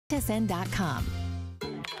HSN.com.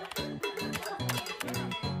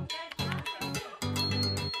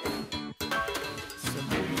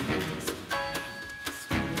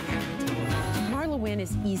 MarlaWynne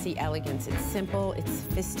is easy elegance. It's simple, it's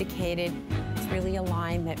sophisticated, it's really a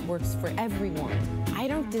line that works for everyone. I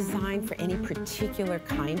don't design for any particular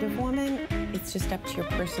kind of woman. It's just up to your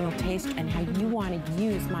personal taste and how you want to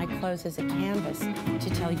use my clothes as a canvas to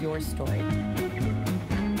tell your story.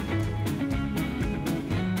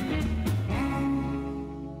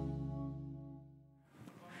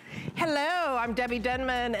 Hello, I'm Debbie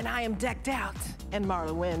Denman, and I am decked out in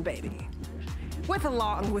MarlaWynne, baby.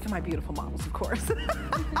 Along with my beautiful models, of course.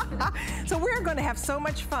 So we're gonna have so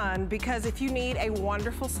much fun because if you need a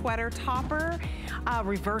wonderful sweater topper,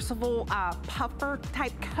 reversible puffer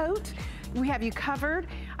type coat, we have you covered.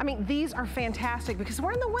 I mean, these are fantastic because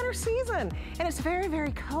we're in the winter season and it's very,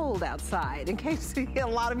 very cold outside, in case a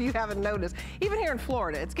lot of you haven't noticed. Even here in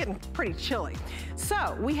Florida, it's getting pretty chilly.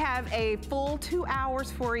 So we have a full 2 hours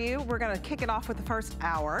for you. We're gonna kick it off with the first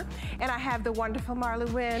hour. And I have the wonderful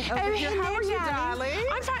MarlaWynne over here. How are you, darling?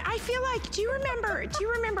 I'm fine. I feel like, do you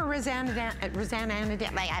remember Rosanna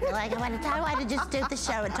Annadette? Like, I feel like I want to just do the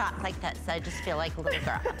show and talk like that, so I just feel like a little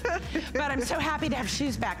girl. But I'm so happy to have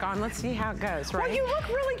shoes back on. Let's see how it goes, right? Well, you look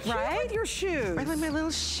really cute with your shoes. Right, like my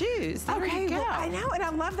little shoes. There okay, you go. Well, I know, and I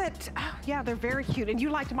love that. Oh, yeah, they're very cute. And you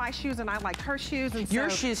liked my shoes, and I liked her shoes. And your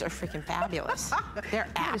shoes are freaking fabulous. They're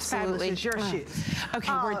absolutely as your shoes.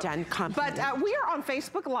 Okay, we're done. But we are on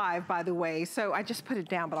Facebook Live, by the way. So I just put it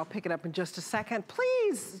down, but I'll pick it up in just a second.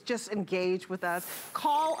 Please just engage with us.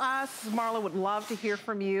 Call us. Marla would love to hear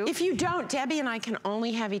from you. If you don't, Debbie and I can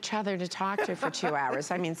only have each other to talk to for 2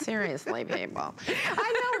 hours. I mean, seriously, people.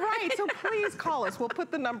 I know, right? So please call us. We'll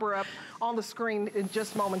put the number up on the screen in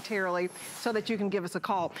just momentarily so that you can give us a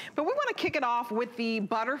call. But we want to kick it off with the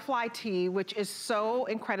butterfly tee, which is so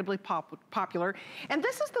incredibly popular. And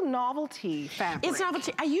this is the novelty fabric. It's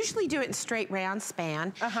novelty. I usually do it in straight round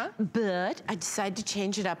span, but I decided to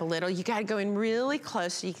change it up a little. You got to go in really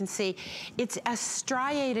close so you can see. It's a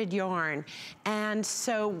striated yarn. And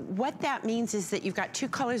so what that means is that you've got 2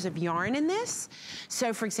 colors of yarn in this.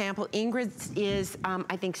 So for example, Ingrid's is,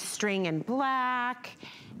 I think, string and black.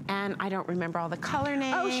 And I don't remember all the color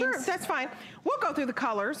names. Oh, sure, that's fine. We'll go through the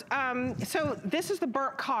colors. So this is the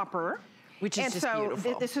burnt copper. Which is just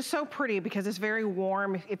beautiful. This is so pretty because it's very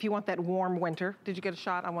warm. If you want that warm winter. Did you get a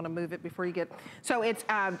shot? I want to move it before you get. So it's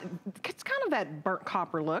kind of that burnt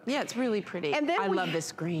copper look. Yeah, it's really pretty. And then I love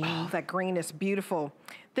this green. Oh, that green is beautiful.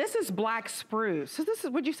 This is black spruce. So this is,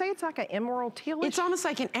 would you say it's like an emerald tealish? It's almost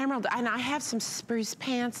like an emerald. And I have some spruce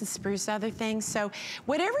pants and spruce other things. So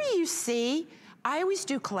whatever you see, I always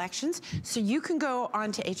do collections. So you can go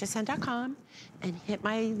onto hsn.com and hit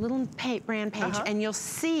my little brand page, and you'll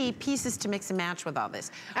see pieces to mix and match with all this.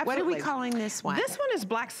 Absolutely. What are we calling this one? This one is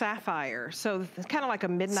black sapphire, so it's kind of like a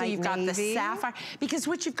midnight navy. So you've got the sapphire, because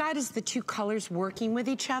what you've got is the 2 colors working with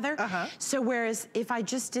each other. So whereas if I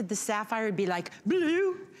just did the sapphire, it'd be like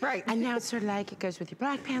blue. Right. And now it's sort of like, it goes with your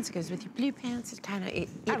black pants, it goes with your blue pants. It kind of,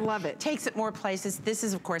 I love it. Takes it more places. This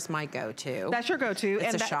is, of course, my go-to. That's your go-to.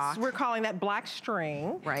 It's a shock. We're calling that black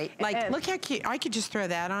string. Right. Like, look how cute. I could just throw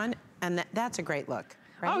that on, and that's a great look.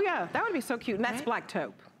 Right? Oh yeah, that would be so cute. And that's black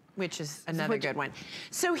taupe. Which is another good one.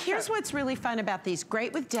 So here's what's really fun about these.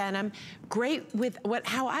 Great with denim, great with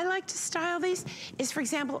how I like to style these is, for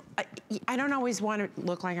example, I don't always want to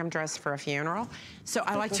look like I'm dressed for a funeral. So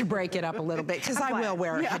I like to break it up a little bit because I will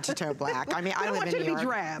wear head to toe black. I mean, I live in New York. Be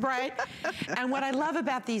drab. Right? And what I love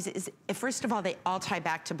about these is, first of all, they all tie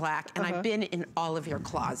back to black, and I've been in all of your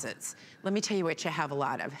closets. Let me tell you what you have a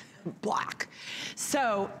lot of. Black.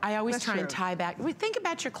 So I always try and tie back. Think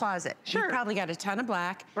about your closet. You've probably got a ton of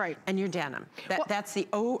black and your denim. That's the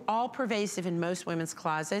all-pervasive in most women's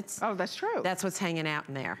closets. Oh, that's true. That's what's hanging out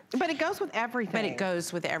in there. But it goes with everything. But it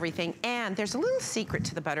goes with everything. And there's a little secret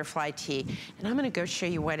to the butterfly tee, and I'm gonna go show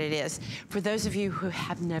you what it is. For those of you who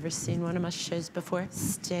have never seen one of my shows before,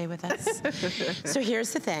 stay with us. So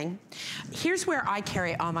here's the thing. Here's where I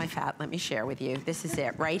carry all my fat. Let me share with you. This is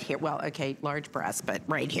it, right here. Well, okay, large breast, but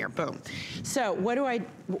right here. Boom. So what do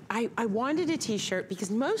I wanted a t-shirt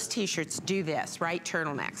because most t-shirts do this, right?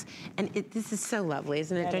 Turtlenecks. And this is so lovely,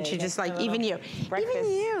 isn't it? Don't you just like, even you,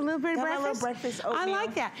 a little bit of breakfast. A little breakfast oatmeal. I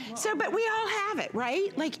like that. So, but we all have it, right?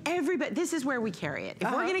 Like everybody, this is where we carry it.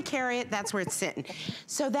 If we're gonna carry it, that's where it's sitting.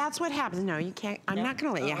 So that's what happens. No, you can't, I'm not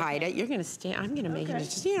gonna let you hide it. You're gonna stand, I'm gonna make it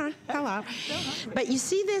just, you know, hello. But you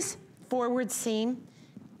see this forward seam?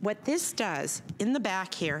 What this does, in the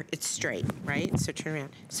back here, it's straight, right? So turn around.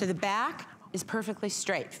 So the back is perfectly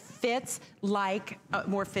straight. Fits like a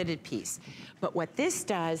more fitted piece. But what this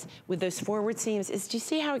does with those forward seams is, do you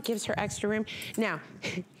see how it gives her extra room? Now,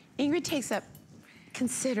 Ingrid takes up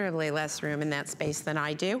considerably less room in that space than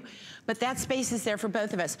I do, but that space is there for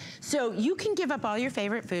both of us. So you can give up all your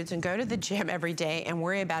favorite foods and go to the gym every day and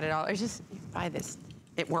worry about it all, or just buy this.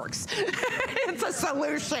 It works. It's a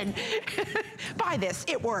solution. Buy this,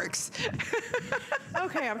 it works.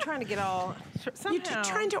 Okay, I'm trying to get all, somehow. You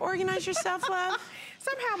trying to organize yourself, love?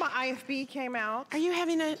 Somehow my IFB came out. Are you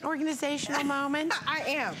having an organizational moment? I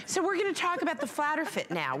am. So we're gonna talk about the flatter fit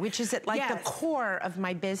now, which is at like the core of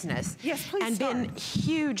my business. Yes, please and start. been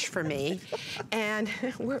huge for me. And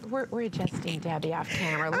we're adjusting Debbie off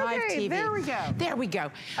camera, live TV. There we go. There we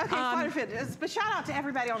go. Okay, flatter fit. But shout out to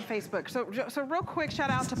everybody on Facebook. So real quick, shout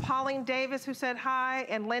out to Pauline Davis, who said hi,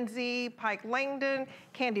 and Lindsay Pike Langdon,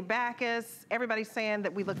 Candy Backus. Everybody's saying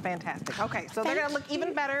that we look fantastic. Okay, so they're gonna look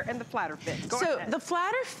even better in the flatter fit. Go ahead. The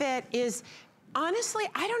flatter fit is, honestly,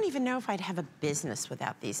 I don't even know if I'd have a business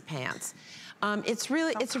without these pants. It's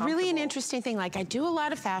really an interesting thing. Like, I do a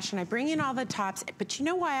lot of fashion, I bring in all the tops, but you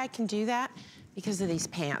know why I can do that? Because of these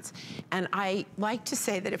pants. And I like to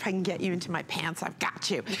say that if I can get you into my pants, I've got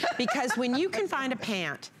you. Because when you can find a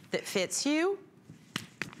pant that fits you,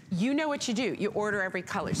 you know what you do. You order every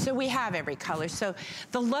color. So we have every color. So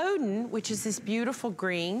the Loden, which is this beautiful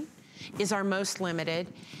green, is our most limited.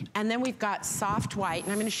 And then we've got soft white,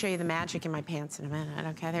 and I'm gonna show you the magic in my pants in a minute,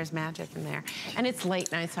 okay? There's magic in there. And it's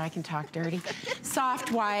late night, so I can talk dirty.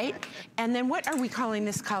 Soft white, and then what are we calling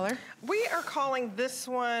this color? We are calling this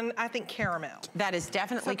one, I think, caramel. That is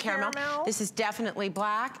definitely caramel. This is definitely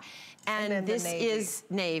black, and this is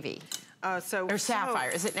navy. Or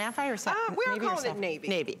sapphire. Is it sapphire or sapphire? We're calling it navy.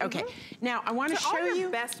 Navy, okay. Now, I want to show you...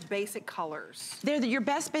 your best basic colors. They're your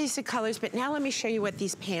best basic colors, but now let me show you what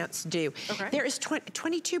these pants do. Okay. There is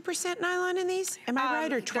 22% nylon in these? Am I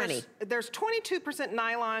right, or 20? There's 22%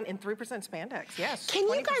 nylon and 3% spandex, yes. Can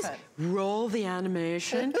 20%. You guys roll the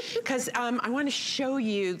animation? Because I want to show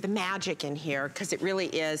you the magic in here, because it really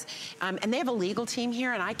is. And they have a legal team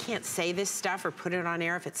here, and I can't say this stuff or put it on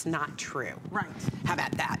air if it's not true. Right. How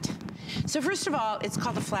about that? So first of all, it's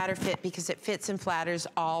called a flatter fit because it fits and flatters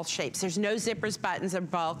all shapes. There's no zippers, buttons, or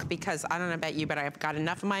bulk because I don't know about you, but I've got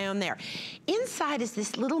enough of my own there. Inside is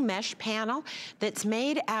this little mesh panel that's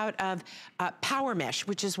made out of power mesh,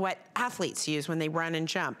 which is what athletes use when they run and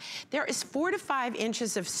jump. There is 4 to 5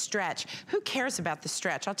 inches of stretch. Who cares about the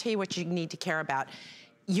stretch? I'll tell you what you need to care about.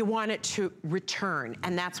 You want it to return,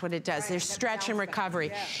 and that's what it does. There's stretch and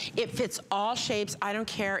recovery. It fits all shapes. I don't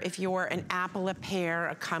care if you're an apple, a pear,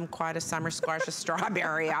 a kumquat, a summer squash, a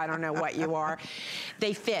strawberry, I don't know what you are.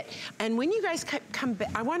 They fit. And when you guys come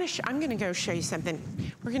back, I'm gonna go show you something.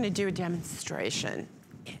 We're gonna do a demonstration.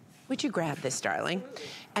 Would you grab this, darling,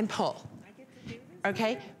 and pull,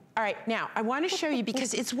 okay? All right, now, I want to show you,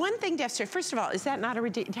 because it's one thing to have stretch. First of all, is that not a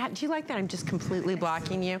ridiculous, do you like that I'm just completely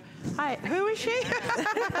blocking you? Hi, who is she?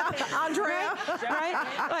 Andrea.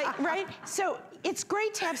 Right? So it's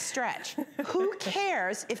great to have stretch. Who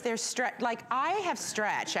cares if there's stretch? Like, I have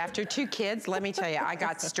stretch after 2 kids. Let me tell you, I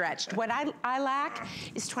got stretched. What I lack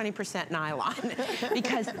is 20% nylon,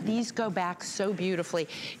 because these go back so beautifully.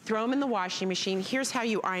 Throw them in the washing machine. Here's how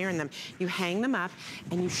you iron them. You hang them up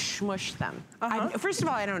and you smush them. First of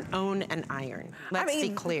all, I don't own an iron. Let's be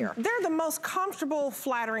clear. They're the most comfortable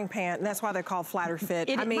flattering pant, and that's why they're called flatter fit.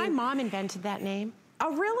 My mom invented that name.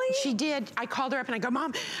 Oh, really? She did. I called her up and I go,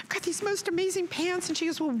 Mom, I've got these most amazing pants. And she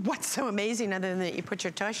goes, well, what's so amazing other than that you put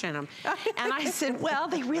your tush in them? And I said, well,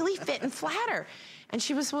 they really fit and flatter. And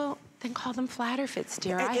she was, well, then call them flatter fits,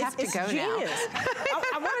 dear. I have to go now.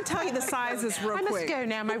 I want to tell you the sizes real quick. I must go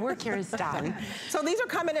now. My work here is done. So these are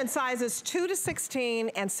coming in sizes 2 to 16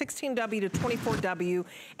 and 16W to 24W.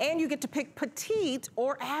 And you get to pick petite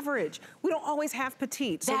or average. We don't always have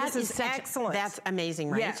petite. So this is excellent. That's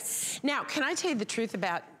amazing, right? Yes. Now, can I tell you the truth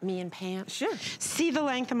about me and pants? Sure. See the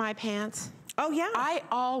length of my pants? Oh, yeah. I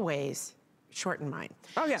always shorten mine.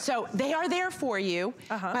 Oh, yeah. So they are there for you,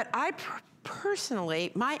 but I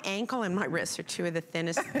personally, my ankle and my wrists are 2 of the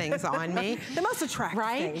thinnest things on me. The most attractive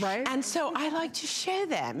thing, right? And so I like to show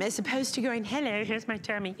them as opposed to going, hello, here's my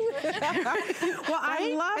tummy. Well,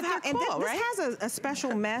 I love how, and this has a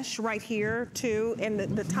special mesh right here too in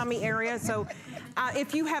the tummy area. So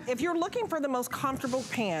if you're looking for the most comfortable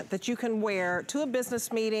pant that you can wear to a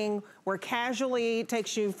business meeting where casually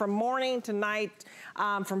takes you from morning to night,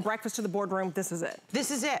 from breakfast to the boardroom, this is it.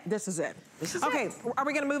 This is it. This is it. This is okay, it. Are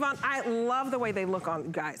we gonna move on? I love the way they look on you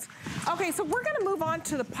guys. Okay, so we're gonna move on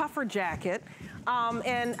to the puffer jacket.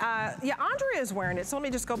 Yeah, Andrea is wearing it, so let me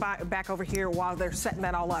just go back over here while they're setting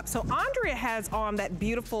that all up. So Andrea has on that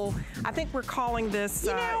beautiful, I think we're calling this,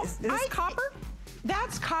 is this copper?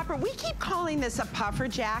 That's copper. We keep calling this a puffer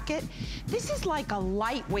jacket. This is like a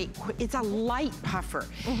lightweight, it's a light puffer.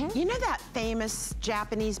 You know that famous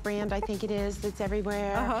Japanese brand, I think it is, that's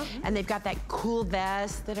everywhere? And they've got that cool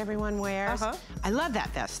vest that everyone wears. I love that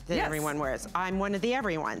vest that everyone wears. I'm one of the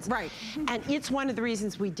everyones. Right. And it's one of the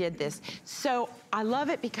reasons we did this. So I love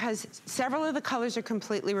it because several of the colors are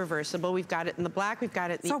completely reversible. We've got it in the black, we've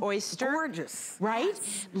got it in the oyster. Gorgeous. Right?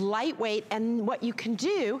 Yes. Lightweight, and what you can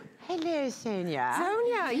do, hello, Sonia.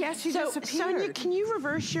 Sonia, yes, she disappeared. Sonia, can you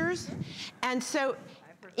reverse yours? And so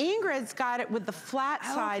Ingrid's got it with the flat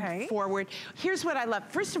side forward. Here's what I love.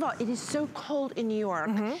 First of all, it is so cold in New York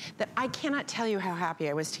that I cannot tell you how happy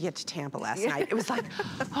I was to get to Tampa last night. It was like,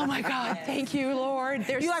 oh my God, thank you, Lord.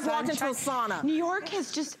 There's you like walked into a sauna. New York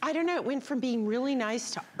has just, I don't know, it went from being really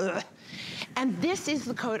nice to ugh. And this is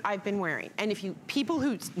the coat I've been wearing. And if you, people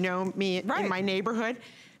who know me in my neighborhood,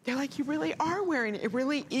 they're like, you really are wearing it. It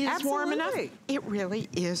really is warm enough. It really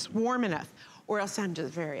is warm enough. Or else I'm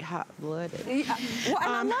just very hot-blooded. Yeah. Well,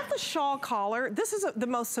 and I love the shawl collar. This is the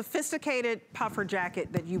most sophisticated puffer jacket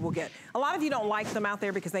that you will get. A lot of you don't like them out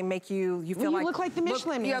there because they make you feel like... You look like the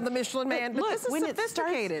Michelin Man. Yeah, the Michelin Man. But look, this is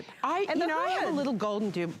sophisticated. I have a little golden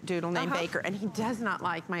doodle named Baker, and he does not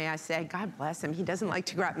like I say, God bless him, he doesn't like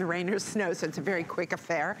to go out in the rain or snow, so it's a very quick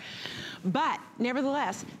affair. But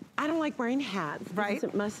nevertheless, I don't like wearing hats because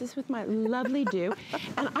it messes with my lovely do.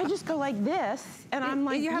 And I just go like this, and I'm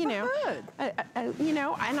like, you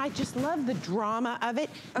know, and I just love the drama of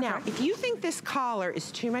it. Now, if you think this collar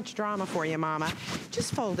is too much drama for you, Mama,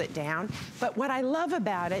 just fold it down. But what I love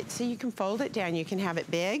about it, so you can fold it down, you can have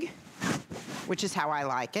it big, which is how I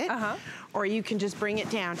like it, or you can just bring it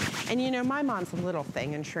down. And you know, my mom's a little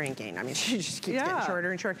thing and shrinking. I mean, she just keeps getting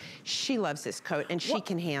shorter and shorter. She loves this coat, and she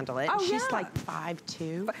can handle it. She's like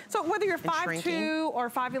 5'2". So whether you're 5'2" or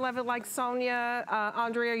 5'11" like Sonia,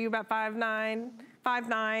 Andrea, are you about 5'9"?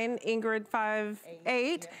 5'9", Ingrid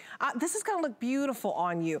 5'8". This is gonna look beautiful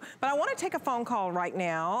on you. But I wanna take a phone call right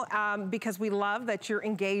now because we love that you're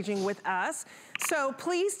engaging with us. So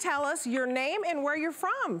please tell us your name and where you're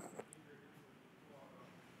from.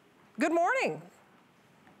 Good morning.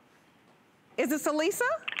 Is this Elisa?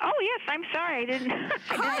 Oh, yes, I'm sorry, I didn't.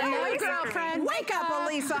 Hi, Elisa. Girlfriend. Wake up,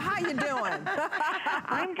 Elisa. How you doing?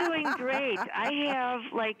 I'm doing great. I have,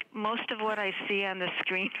 like, most of what I see on the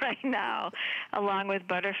screen right now, along with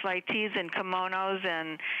butterfly tees and kimonos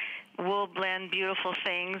and wool blend beautiful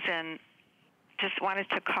things, and just wanted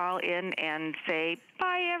to call in and say,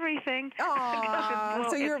 buy everything. Oh,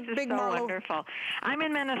 so you're a big so Marla. Wonderful. I'm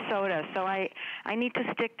in Minnesota, so I need to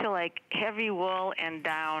stick to, like, heavy wool and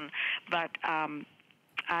down, but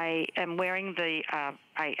I am wearing the,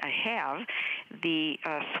 I have the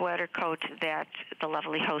sweater coat that the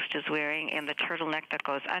lovely host is wearing and the turtleneck that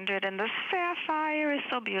goes under it, and the sapphire is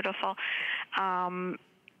so beautiful. I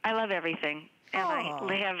love everything. And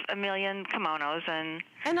I have a million kimonos. And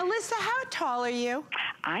Alyssa, how tall are you?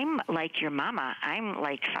 I'm like your mama. I'm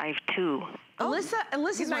like 5'2".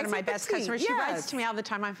 Alyssa's one of my best customers. She writes to me all the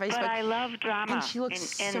time on Facebook. But I love drama. And she looks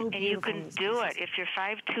so beautiful. And you can do it. If you're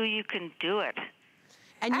 5'2", you can do it.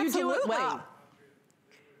 And you do it well.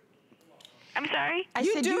 I'm sorry? I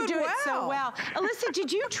said you do it so well. Alyssa,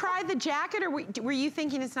 did you try the jacket, or were you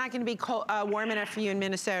thinking it's not going to be cold, warm enough for you in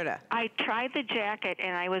Minnesota? I tried the jacket,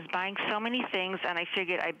 and I was buying so many things, and I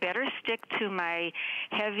figured I better stick to my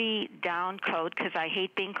heavy down coat because I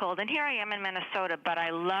hate being cold. And here I am in Minnesota, but I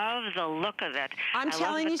love the look of it. I'm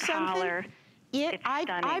telling you something.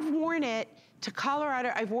 I've worn it to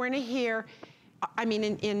Colorado. I've worn it here. I mean,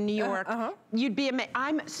 in New York, you'd be amazed.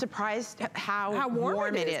 I'm surprised how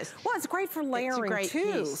warm it is. Well, it's great for layering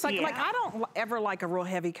too. It's like I don't ever like a real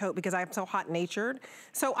heavy coat because I'm so hot-natured.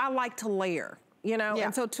 So I like to layer, you know?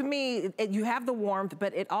 And so to me, you have the warmth,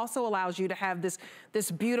 but it also allows you to have this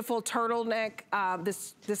beautiful turtleneck,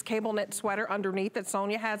 this cable knit sweater underneath that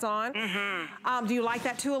Sonia has on. Do you like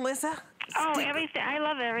that too, Alyssa? Oh, everything. I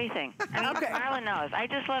love everything. I mean, Marla knows. I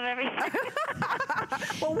just love everything.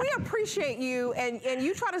 Well, we appreciate you, and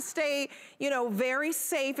you try to stay, you know, very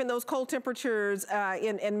safe in those cold temperatures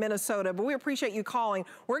in Minnesota, but we appreciate you calling.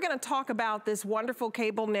 We're going to talk about this wonderful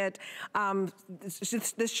cable knit,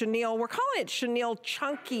 this chenille. We're calling it chenille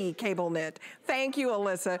chunky cable knit. Thank you,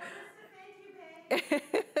 Alyssa.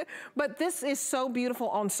 But this is so beautiful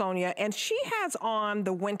on Sonia, and she has on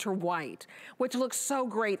the winter white, which looks so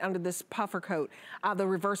great under this puffer coat, the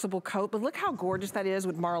reversible coat. But look how gorgeous that is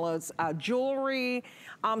with Marla's jewelry,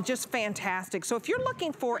 just fantastic. So if you're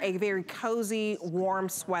looking for a very cozy, warm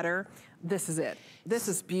sweater, this is it. This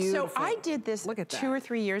is beautiful. So I did this 2 or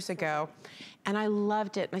 3 years ago, and I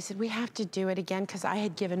loved it. And I said, we have to do it again, because I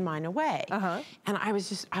had given mine away. And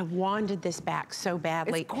I wanted this back so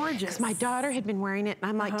badly. It's gorgeous. Because my daughter had been wearing it,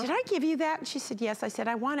 and I'm like, did I give you that? And she said, yes. I said,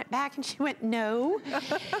 I want it back. And she went, no.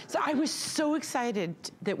 So I was so excited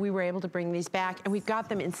that we were able to bring these back, and we've got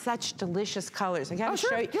them in such delicious colors. I gotta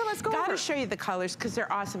show you. Yeah, let's go over. Gotta show you the colors, because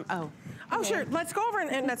they're awesome. Oh, sure. Let's go over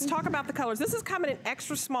and let's talk about the colors. This is coming in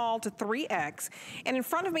extra small to 3X. And in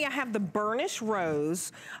front of me, I have the burnished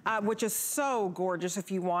rose, which is so gorgeous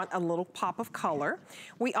if you want a little pop of color.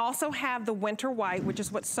 We also have the winter white, which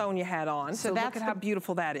is what Sonia had on. So look at how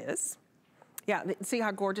beautiful that is. Yeah, see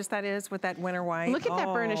how gorgeous that is with that winter white? Look at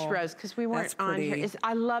that burnished rose, because we weren't on here.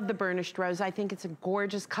 I love the burnished rose. I think it's a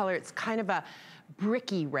gorgeous color. It's kind of a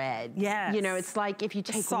bricky red. Yes. You know, it's like if you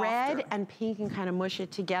take red and pink and kind of mush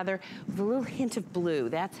it together with a little hint of blue,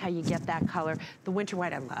 that's how you get that color. The winter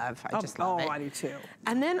white I love. I just love it. Oh, I do too.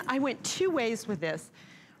 And then I went 2 ways with this.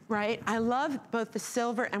 Right, I love both the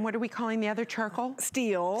silver and what are we calling the other charcoal?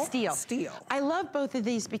 Steel. Steel. Steel. I love both of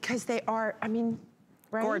these because they are, I mean,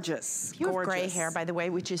 right? Gorgeous. You have gray hair, by the way,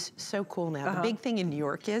 which is so cool now. The big thing in New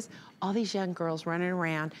York is all these young girls running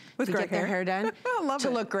around to get their hair done to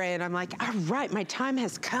look gray. And I'm like, all right, my time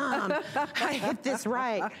has come. I hit this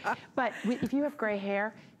right. But if you have gray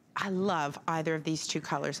hair, I love either of these 2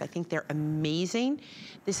 colors. I think they're amazing.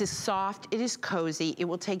 This is soft, it is cozy. It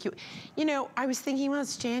will take you, you know, I was thinking, well,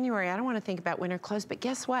 it's January. I don't want to think about winter clothes, but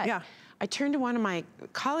guess what? Yeah. I turned to one of my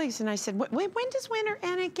colleagues and I said, when does winter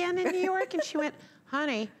end again in New York? And she went,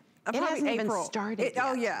 honey, it hasn't even started yet.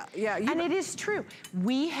 Oh, yeah, yeah. And it is true.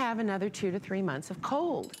 We have another 2 to 3 months of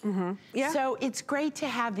cold. Yeah. So it's great to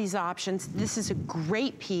have these options. This is a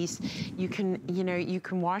great piece. You can, you know, you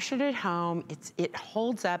can wash it at home. It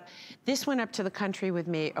holds up. This went up to the country with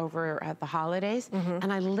me over at the holidays,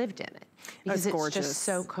 and I lived in it. Because it's just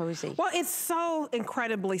so cozy. Well, it's so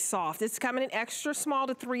incredibly soft. It's coming in extra small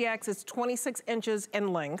to 3X. It's 26 inches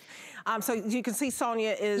in length. So you can see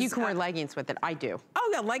Sonia is... You can wear leggings with it. I do. Oh,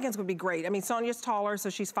 yeah, leggings would be great. I mean, Sonia's taller,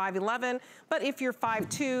 so she's 5'11", but if you're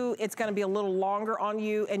 5'2", it's going to be a little longer on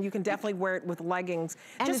you, and you can definitely wear it with leggings.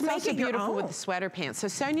 And just it's also beautiful with the sweater pants. So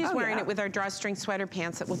Sonia's wearing it with our drawstring sweater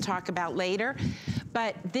pants that we'll talk about later.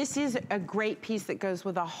 But this is a great piece that goes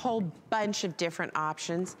with a whole bunch of different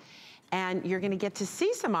options. And you're gonna get to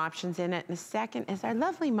see some options in it in a second as our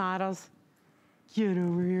lovely models get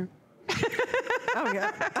over here. Oh,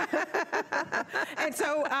 yeah. And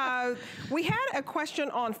so we had a question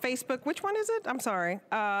on Facebook. Which one is it? I'm sorry.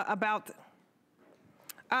 About,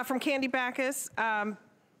 from Candy Bacchus. Oh,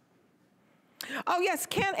 yes.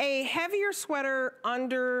 Can a heavier sweater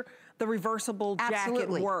under the reversible jacket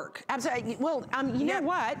work? Absolutely. Well, you know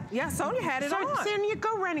what? Yeah, Sonia had it on. Sonia,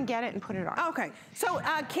 go run and get it and put it on. Okay. So,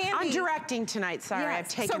 Candy. I'm directing tonight. Sorry, I've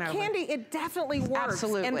taken over. So, Candy, it definitely works.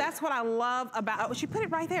 Absolutely. And that's what I love about, oh, she put it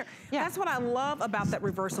right there. Yeah. That's what I love about that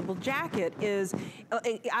reversible jacket is,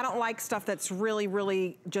 I don't like stuff that's really,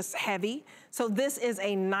 really just heavy. So this is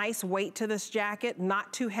a nice weight to this jacket,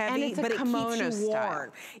 not too heavy, but it keeps you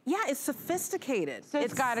warm. Yeah, it's sophisticated. So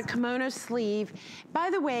it's got a kimono sleeve. By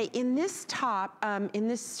the way, in this top, in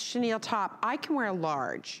this chenille top, I can wear a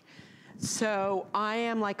large. So I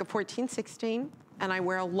am like a 14, 16, and I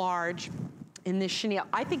wear a large in this chenille.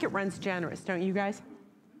 I think it runs generous, don't you guys?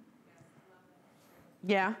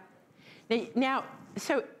 Yeah. Now,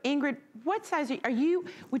 so Ingrid, what size are you,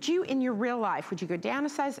 would you in your real life, would you go down a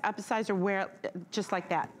size, up a size, or wear it just like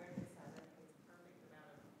that?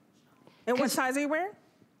 And what size are you wearing?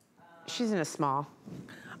 She's in a small.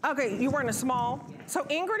 Okay, you're wearing a small? So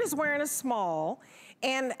Ingrid is wearing a small,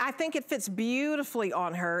 and I think it fits beautifully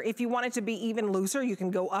on her. If you want it to be even looser, you can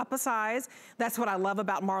go up a size. That's what I love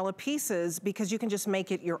about Marla pieces, because you can just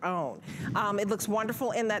make it your own. It looks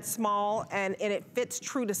wonderful in that small, and it fits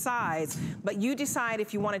true to size, but you decide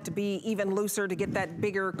if you want it to be even looser to get that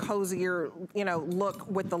bigger, cozier, you know, look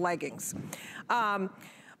with the leggings.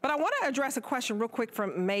 But I want to address a question real quick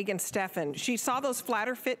from Megan Steffen. She saw those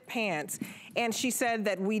flatter fit pants, and she said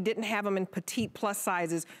that we didn't have them in petite plus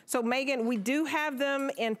sizes. So Megan, we do have them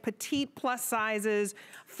in petite plus sizes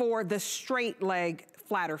for the straight leg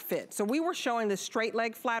flatter fit. So we were showing the straight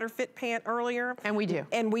leg flatter fit pant earlier. And we do.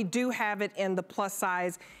 And we do have it in the plus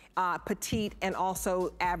size. petite, and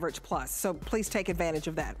also average plus. So please take advantage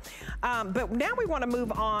of that. But now we want to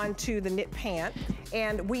move on to the knit pant.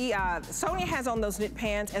 And Sonia has on those knit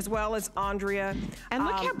pants as well as Andrea. And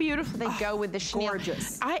look how beautiful they go with the chenille.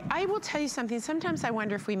 Gorgeous. I will tell you something. Sometimes I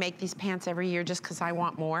wonder if we make these pants every year just because I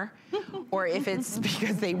want more, or if it's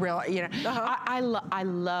because they really, you know. I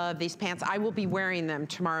love these pants. I will be wearing them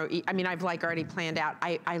tomorrow. I mean, I've like already planned out.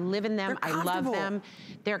 I live in them. I love them.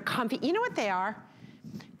 They're comfy. You know what they are?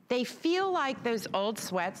 They feel like those old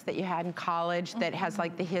sweats that you had in college that has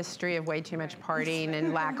like the history of way too much partying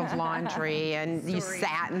and lack of laundry and you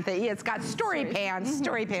sat and it's got story pants.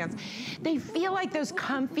 They feel like those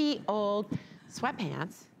comfy old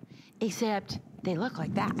sweatpants, except they look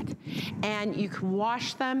like that. And you can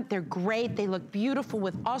wash them. They're great. They look beautiful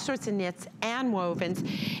with all sorts of knits and wovens.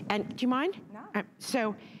 And do you mind? No.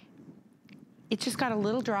 So it's just got a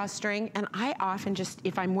little drawstring, and I often just,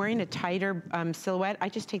 if I'm wearing a tighter silhouette, I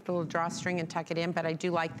just take the little drawstring and tuck it in, but I do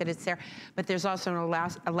like that it's there. But there's also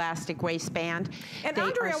an elastic waistband. And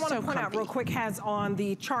Andrea, I want to point out real quick, has on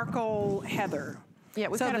the charcoal heather. Yeah,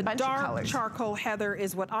 we've got a bunch of colors. So the dark charcoal heather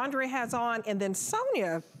is what Andrea has on, and then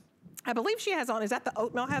Sonia, I believe she has on, is that the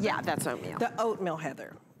oatmeal heather? Yeah, that's oatmeal. The oatmeal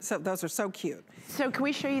heather. So those are so cute. So can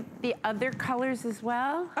we show you the other colors as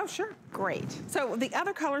well? Oh, sure. Great. So the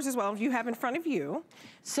other colors as well, you have in front of you.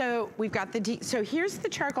 So we've got so here's the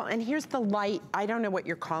charcoal, and here's the light, I don't know what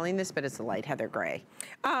you're calling this, but it's a light heather gray.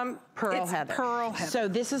 Pearl heather. Pearl heather. So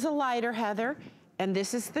this is a lighter heather, and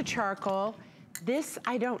this is the charcoal. This,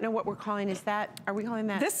 I don't know what we're calling. Is that, are we calling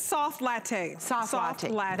that? This soft latte. Soft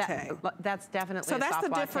latte. That's definitely so a soft latte. So that's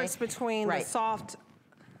the difference between the soft,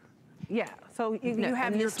 yeah. So you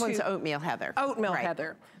have and this one's oatmeal heather. Oatmeal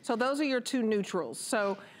heather. So those are your two neutrals.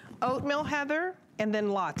 So oatmeal heather and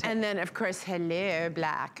then latte. And then of course, hello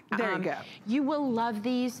black. There you go. You will love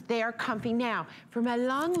these. They are comfy. Now, for my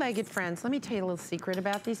long-legged friends, let me tell you a little secret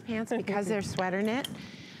about these pants because they're sweater knit.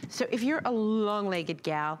 So if you're a long-legged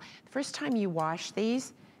gal, the first time you wash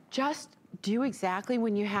these, just do exactly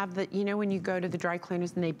when you have the, you know, when you go to the dry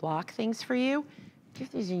cleaners and they block things for you, give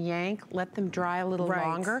these a yank, let them dry a little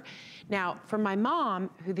longer. Now, for my mom,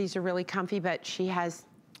 who these are really comfy, but she has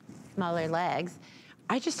smaller legs,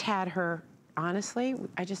 I just had her, honestly,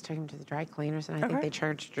 I just took them to the dry cleaners and I think they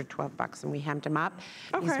charged her $12 and we hemmed them up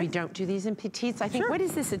because we don't do these in petites. I think, what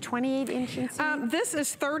is this, a 28 inch inseam? This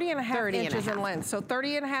is 30 and a half inches in length. So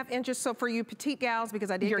 30 and a half inches. So for you petite gals,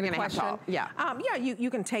 because I did get a question. Yeah, you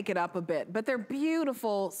can take it up a bit, but they're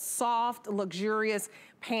beautiful, soft, luxurious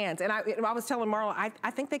pants. And I was telling Marla,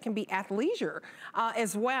 I think they can be athleisure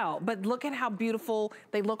as well. But look at how beautiful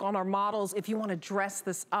they look on our models if you want to dress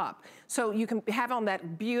this up. So you can have on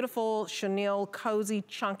that beautiful chenille, cozy,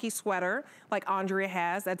 chunky sweater like Andrea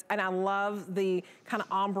has. And I love the kind of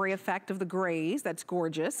ombre effect of the grays. That's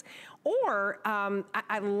gorgeous. Or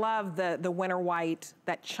I love the winter white,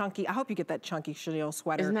 that chunky, I hope you get that chunky chenille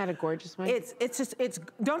sweater. Isn't that a gorgeous one? It's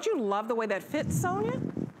don't you love the way that fits, Sonia?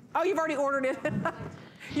 Oh, you've already ordered it.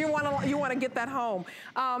 You want to get that home.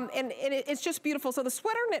 And it's just beautiful. So the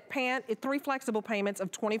sweater knit pant, 3 flexible payments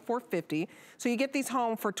of $24.50. So you get these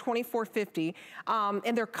home for $24.50.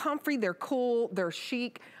 And they're comfy, they're cool, they're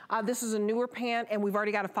chic. This is a newer pant, and we've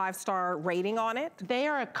already got a 5-star rating on it. They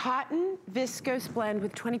are a cotton viscose blend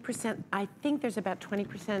with 20%, I think there's about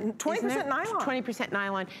 20%. 20% nylon. 20%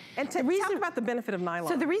 nylon. And talk about the benefit of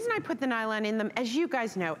nylon. So the reason I put the nylon in them, as you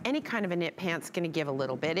guys know, any kind of a knit pant's gonna give a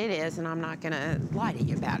little bit. It is, and I'm not gonna lie to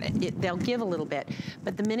you about it. They'll give a little bit.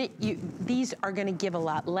 But the minute these are gonna give a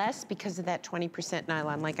lot less because of that 20%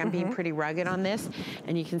 nylon. Like I'm being pretty rugged on this,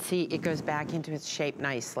 and you can see it goes back into its shape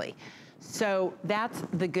nicely. So that's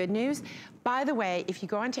the good news. By the way, if you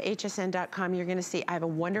go onto hsn.com, you're gonna see I have a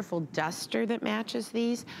wonderful duster that matches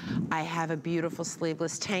these. I have a beautiful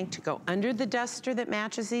sleeveless tank to go under the duster that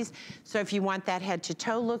matches these. So if you want that head to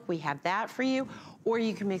toe look, we have that for you. Or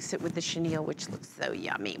you can mix it with the chenille, which looks so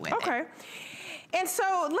yummy with it. And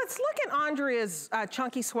so let's look at Andrea's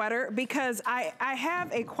chunky sweater, because I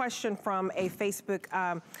have a question from a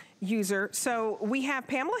Facebook user. So we have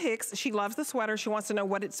Pamela Hicks. She loves the sweater. She wants to know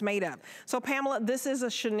what it's made of. So Pamela, this is a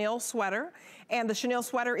chenille sweater, and the chenille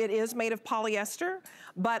sweater, it is made of polyester,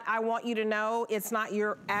 but I want you to know it's not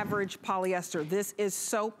your average polyester. This is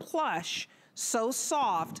so plush, so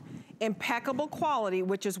soft, impeccable quality,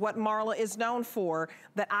 which is what Marla is known for,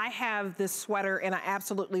 that I have this sweater and I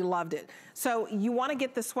absolutely loved it. So you want to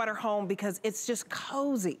get the sweater home because it's just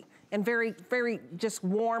cozy and very, very just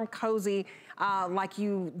warm, cozy. like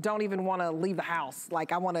you don't even want to leave the house.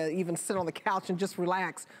 Like I want to even sit on the couch and just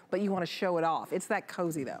relax, but you want to show it off. It's that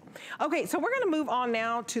cozy though. Okay, so we're going to move on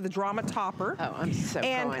now to the drama topper. Oh, I'm so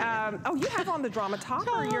oh, you have on the drama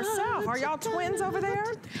topper yourself. Are y'all twins over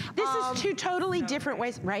there? This is two totally different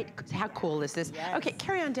ways, right? How cool is this? Yes. Okay,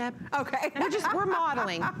 carry on, Deb. Okay. We're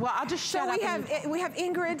modeling. Well, I'll just shut up. So we have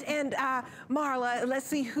Ingrid and Marla. Let's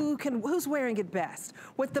see who's wearing it best.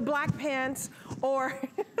 With the black pants or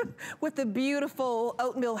with the beautiful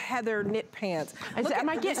oatmeal heather knit pants. Am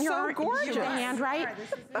I getting your gorgeous hand right?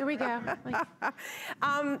 Here we go.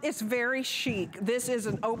 It's very chic. This is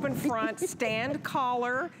an open front stand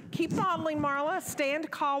collar. Keep modeling, Marla.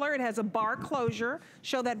 Stand collar. It has a bar closure.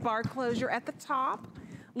 Show that bar closure at the top.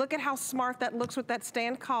 Look at how smart that looks with that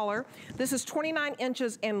stand collar. This is 29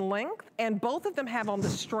 inches in length, and both of them have on the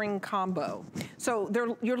string combo. So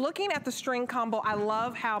you're looking at the string combo. I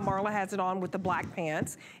love how Marla has it on with the black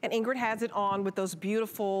pants, and Ingrid has it on with those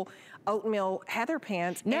beautiful oatmeal heather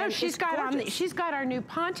pants. No, she's got our new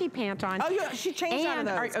Ponte pant on. Oh, yeah, she changed out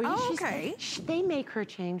of those. Okay. They make her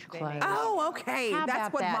change clothes. Oh, okay.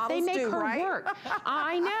 That's what models do, right? They make her work.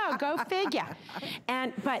 I know. Go figure.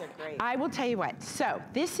 But I will tell you what. So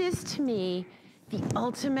this is to me the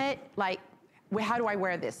ultimate, like, how do I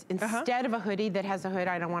wear this? Instead of a hoodie that has a hood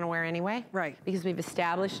I don't want to wear anyway. Right. Because we've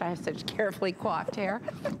established I have such carefully coiffed hair.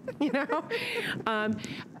 You know?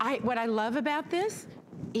 What I love about this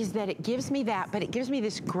is that it gives me that, but it gives me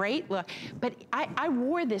this great look. But I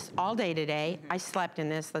wore this all day today. I slept in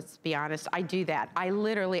this, let's be honest. I do that.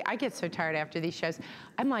 I get so tired after these shows.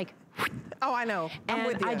 I'm like, oh, I know. I'm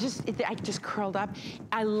with you. I just curled up.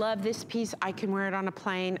 I love this piece. I can wear it on a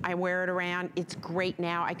plane. I wear it around. It's great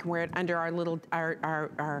now. I can wear it under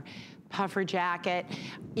our puffer jacket.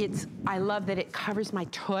 I love that it covers my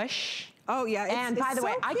tush. Oh yeah, and by the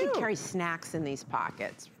way, I could carry snacks in these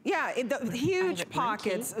pockets. Yeah, the huge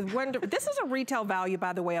pockets. This is a retail value,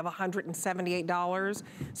 by the way, of $178.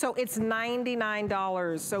 So it's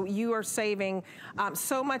 $99. So you are saving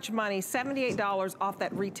so much money, $78 off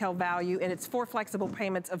that retail value, and it's 4 flexible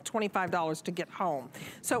payments of $25 to get home.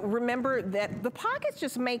 So remember that the pockets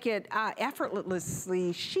just make it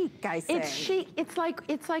effortlessly chic, I say. It's chic. It's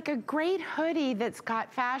like a great hoodie that's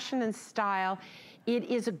got fashion and style. It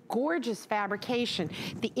is a gorgeous fabrication.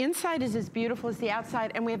 The inside is as beautiful as the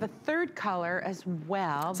outside, and we have a third color as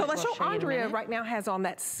well. So let's show Andrea right now has on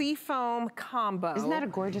that seafoam combo. Isn't that a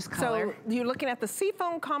gorgeous color? So you're looking at the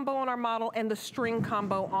seafoam combo on our model and the string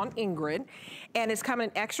combo on Ingrid, and it's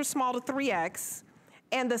coming extra small to 3X.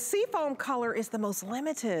 And the seafoam color is the most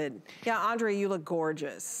limited. Yeah, Andrea, you look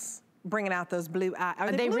gorgeous. Bringing out those blue eyes.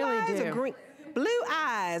 Are they blue really eyes do. Or green? Blue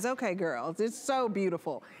eyes. Okay, girls, it's so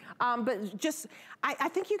beautiful. But just, I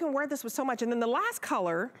think you can wear this with so much. And then the last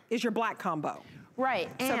color is your black combo. Right,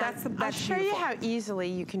 so and that's I'll show you how easily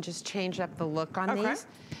you can just change up the look on these.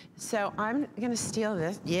 So I'm gonna steal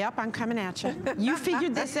this. Yep, I'm coming at you. You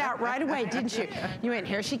figured this out right away, didn't you? You went,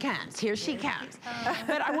 here she comes, here she comes.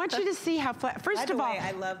 But I want you to see how flat, first of all,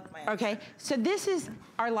 I love my okay, so this is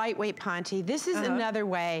our lightweight Ponte. This is another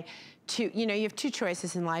way to, you have 2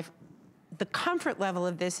 choices in life. The comfort level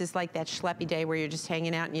of this is like that schleppy day where you're just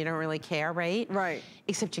hanging out and you don't really care, right? Right.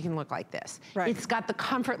 Except you can look like this. Right. It's got the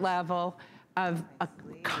comfort level of a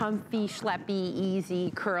comfy, schleppy,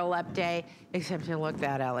 easy, curl-up day, except you look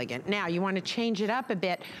that elegant. Now, you want to change it up a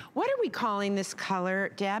bit. What are we calling this color,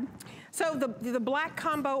 Deb? So the black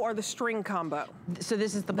combo or the string combo? So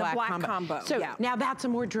this is the black combo. So now that's a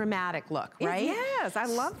more dramatic look, right? Yes, I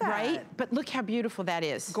love that. Right? But look how beautiful that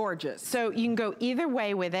is. Gorgeous. So you can go either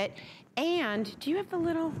way with it. And do you have the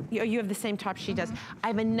little, you have the same top she does. I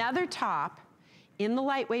have another top in the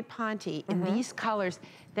lightweight Ponte in these colors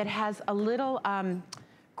that has a little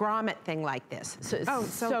grommet thing like this. So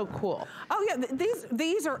it's so cool. Oh yeah,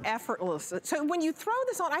 these are effortless. So when you throw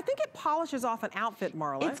this on, I think it polishes off an outfit,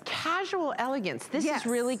 Marla. It's casual elegance. This is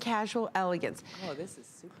really casual elegance. Oh, this is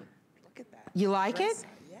super. Look at that. You like it?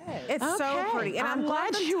 Yes. It's so pretty. And I'm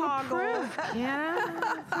glad you approve.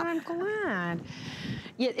 Yeah, I'm glad.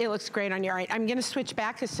 Yeah, it looks great on you. All right, I'm gonna switch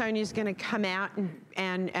back because Sonia's gonna come out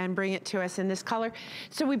and bring it to us in this color.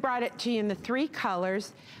 So we brought it to you in the 3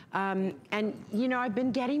 colors. And I've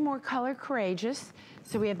been getting more color courageous.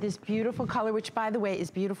 So we have this beautiful color, which by the way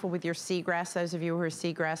is beautiful with your seagrass, those of you who are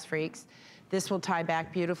seagrass freaks. This will tie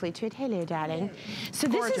back beautifully to it. Hello, darling. So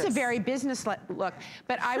this is a very business look,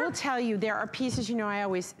 but I will tell you, there are pieces, I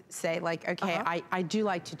always say, like, okay, I do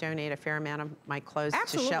like to donate a fair amount of my clothes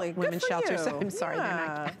to women's shelters. So I'm sorry, they're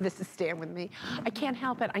not, this is staying with me. I can't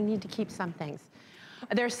help it, I need to keep some things.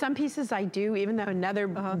 There are some pieces I do, even though another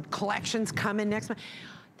collection's coming next month.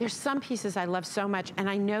 there's some pieces I love so much, and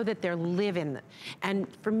I know that they're live-in. And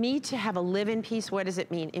for me to have a live-in piece, what does it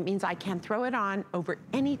mean? It means I can throw it on over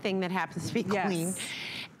anything that happens to be clean.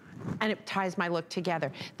 And it ties my look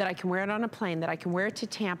together. That I can wear it on a plane, that I can wear it to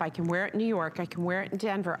Tampa, I can wear it in New York, I can wear it in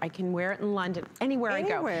Denver, I can wear it in London, anywhere I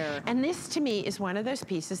go. And this to me is one of those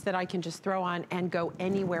pieces that I can just throw on and go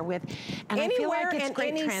anywhere with. And I feel like it's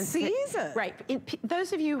great season. Right.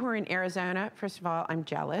 Those of you who are in Arizona, first of all, I'm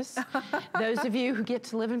jealous. Those of you who get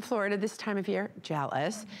to live in Florida this time of year,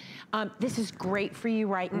 jealous. This is great for you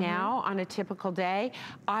right now on a typical day.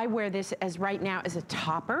 I wear this as right now as a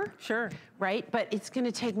topper. Sure. Right? But it's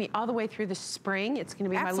gonna take me all the way through the spring. It's gonna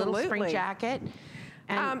be my little spring jacket.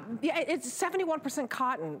 Yeah, it's 71%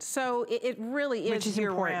 cotton, so it really is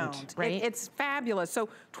year-round. Right? It's fabulous. So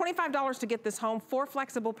 $25 to get this home, 4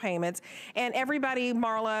 flexible payments. And everybody,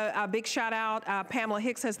 Marla, a big shout out. Pamela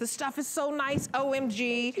Hicks says, this stuff is so nice,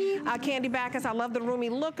 OMG. Candy Backus, I love the roomy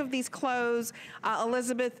look of these clothes.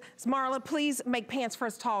 Elizabeth, Marla, please make pants for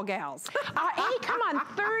us tall gals. Hey, come on,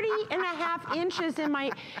 30.5 inches in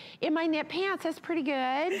my knit pants. That's pretty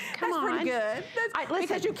good. Come on. That's pretty good.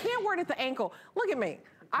 Because you can't wear it at the ankle. Look at me.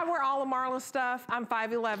 I wear all of Marla's stuff. I'm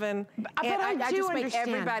 5'11", and I just make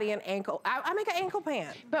everybody an ankle. I make an ankle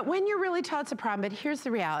pant. But when you're really tall, it's a problem. But here's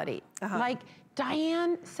the reality. Like,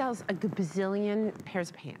 Diane sells a bazillion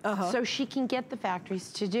pairs of pants, so she can get the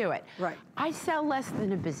factories to do it. Right. I sell less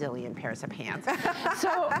than a bazillion pairs of pants.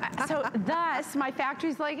 so thus, my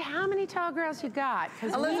factory's like, how many tall girls you got?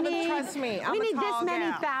 Elizabeth, trust me, I'm we a need tall this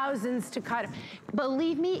many gal. thousands to cut.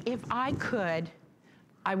 Believe me, if I could,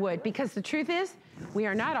 I would, because the truth is, we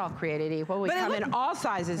are not all created equal. We come in all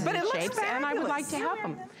sizes and shapes, and I would like to help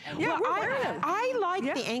them. Yeah, well, I like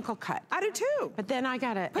the ankle cut. I do too. But then I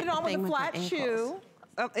gotta put it on with a flat shoe.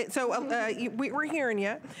 We're hearing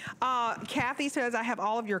you. Kathy says, I have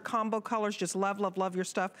all of your combo colors. Just love, love, love your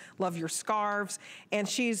stuff. Love your scarves. And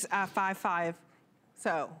she's 5'5".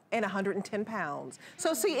 So, and 110 pounds.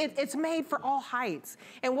 So see, it's made for all heights.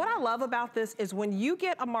 And what I love about this is when you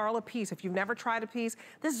get a Marla piece, if you've never tried a piece,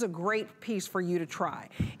 this is a great piece for you to try.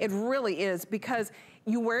 It really is, because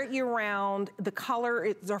you wear it year round. The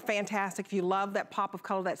colors are fantastic. If you love that pop of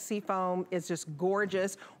color, that sea foam is just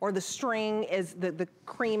gorgeous. Or the string is the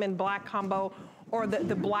cream and black combo, or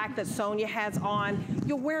the black that Sonia has on.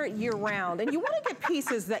 You'll wear it year round. And you want to get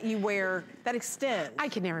pieces that you wear that extend. I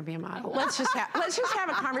could never be a model. Let's just have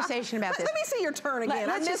a conversation about this. Let me see your turn again.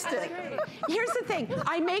 I missed it. Here's the thing.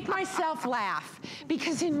 I make myself laugh,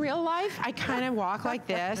 because in real life, I kind of walk like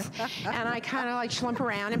this, and I kind of like slump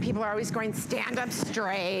around, and people are always going, stand up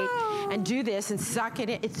straight, and do this, and suck it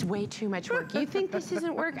in. It's way too much work. You think this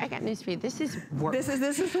isn't work? I got news for you. This is work. This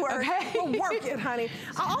is work. Okay? Well, work it, honey.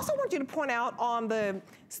 I also want you to point out on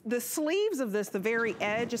the sleeves of this, the very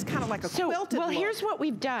edge is kind of like a quilted look. Here's what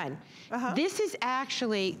we've done. This is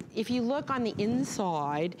actually, if you look on the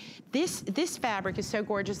inside, this fabric is so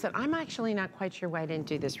gorgeous that I'm actually not quite sure why I didn't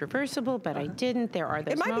do this reversible, but I didn't. There are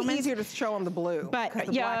those moments. It might be easier to show them the blue. But the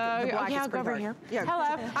black I'll go over here. Yeah.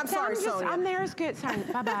 Hello. I'm sorry, Sonia. I'm there is good. Sorry.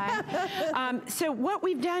 Bye-bye. So what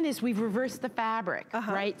we've done is we've reversed the fabric,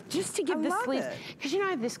 right? Just to give the sleeves, because you know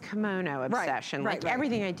I have this kimono obsession. Like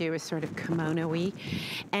everything I do is sort of kimono-y.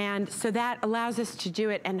 And so that allows us to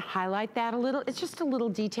do it and highlight that a little. It's just a little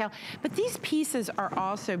detail. But these pieces are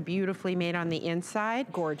also beautifully made on the inside.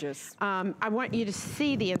 Gorgeous. I want you to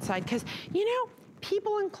see the inside, because, you know,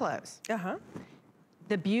 people in clothes,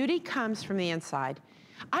 the beauty comes from the inside.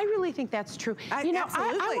 I really think that's true. You know,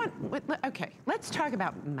 okay, let's talk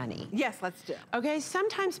about money. Yes, let's do. Okay,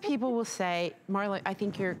 sometimes people will say, Marla, I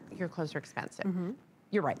think your clothes are expensive.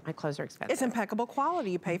 You're right, my clothes are expensive. It's impeccable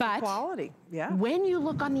quality, you pay for quality. Yeah. When you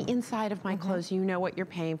look on the inside of my clothes, you know what you're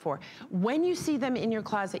paying for. When you see them in your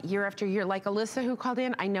closet year after year, like Alyssa who called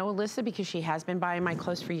in, I know Alyssa because she has been buying my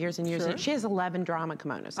clothes for years and years. She has 11 drama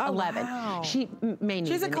kimonos, 11. Wow. She may need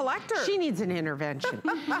She's a collector. She needs an intervention.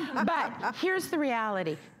 But here's the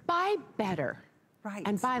reality, buy better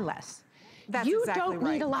and buy less. That's you exactly don't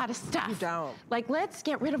need a lot of stuff. You don't. Like, let's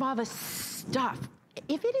get rid of all the stuff.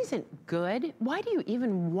 If it isn't good, why do you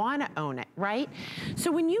even want to own it, right? So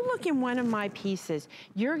when you look in one of my pieces,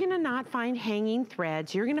 you're gonna not find hanging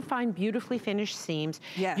threads. You're gonna find beautifully finished seams.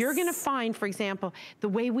 Yes. You're gonna find, for example, the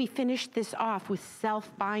way we finished this off with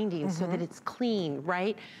self-binding so that it's clean,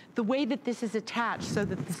 right? The way that this is attached so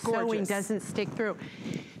that the sewing doesn't stick through.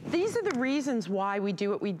 These are the reasons why we do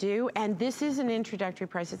what we do, and this is an introductory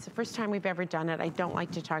price. It's the first time we've ever done it. I don't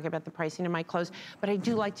like to talk about the pricing of my clothes, but I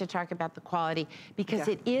do like to talk about the quality, because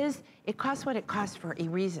it costs what it costs for a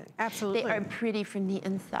reason. Absolutely. They are pretty from the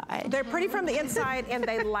inside. They're pretty from the inside and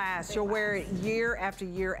they last. You'll wear it year after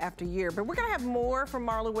year after year. But we're gonna have more from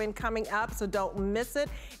MarlaWynne coming up, so don't miss it.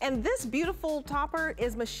 And this beautiful topper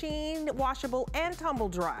is machine washable and tumble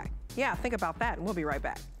dry. Yeah, think about that, and we'll be right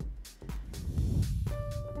back.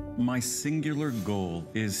 My singular goal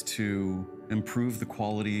is to improve the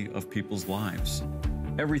quality of people's lives.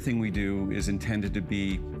 Everything we do is intended to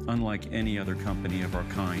be unlike any other company of our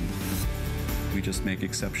kind. We just make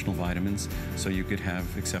exceptional vitamins so you could have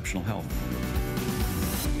exceptional health.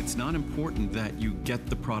 It's not important that you get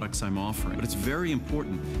the products I'm offering, but it's very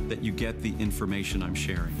important that you get the information I'm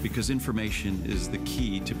sharing, because information is the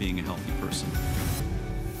key to being a healthy person.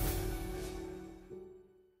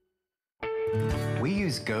 We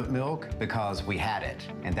use goat milk because we had it,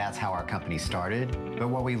 and that's how our company started. But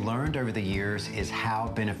what we learned over the years is how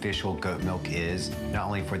beneficial goat milk is, not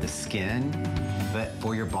only for the skin, but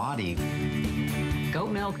for your body.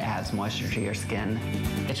 Goat milk adds moisture to your skin.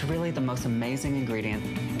 It's really the most amazing ingredient.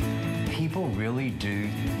 People really do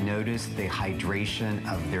notice the hydration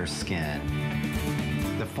of their skin.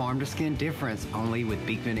 The farm-to-skin difference only with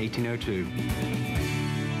Beekman 1802.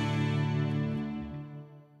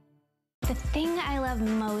 The thing I love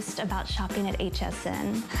most about shopping at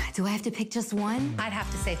HSN. Do I have to pick just one? I'd have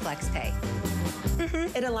to say FlexPay.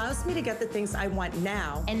 It allows me to get the things I want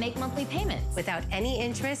now And make monthly payments. Without any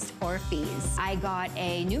interest or fees. I got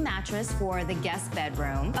a new mattress for the guest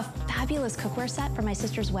bedroom. A fabulous cookware set for my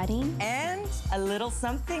sister's wedding. and a little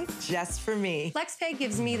something just for me. FlexPay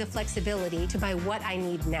gives me the flexibility to buy what I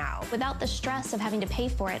need now. Without the stress of having to pay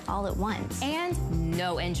for it all at once. And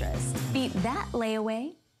no interest. Beat that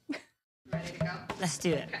layaway. Ready to go? Let's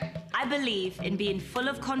do it. Okay. I believe in being full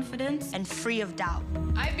of confidence and free of doubt.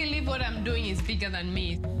 I believe what I'm doing is bigger than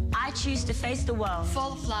me. I choose to face the world.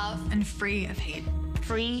 Full of love and free of hate.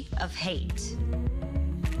 Free of hate.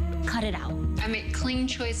 Cut it out. I make clean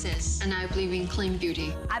choices, and I believe in clean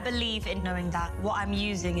beauty. I believe in knowing that what I'm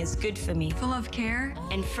using is good for me. Full of care.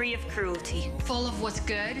 And free of cruelty. Full of what's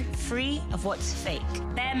good. Free of what's fake.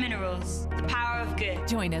 Bare Minerals, the power of good.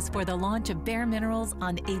 Join us for the launch of Bare Minerals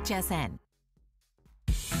on HSN.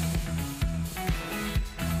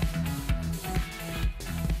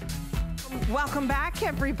 Welcome back,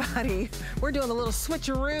 everybody. We're doing a little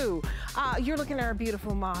switcheroo. You're looking at our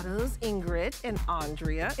beautiful models, Ingrid and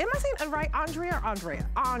Andrea. Am I saying it right, Andrea or Andrea?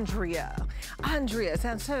 Andrea. Andrea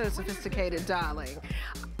sounds so sophisticated, darling.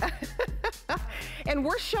 And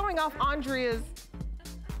we're showing off Andrea's.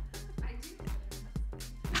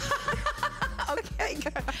 Okay,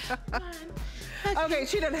 good. Okay,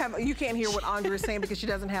 she doesn't have, you can't hear what Andrea is saying because she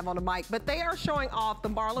doesn't have on the mic, but they are showing off the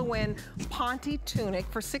MarlaWynne Ponte tunic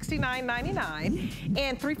for $69.99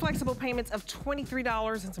 and 3 flexible payments of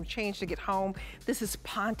 $23 and some change to get home. This is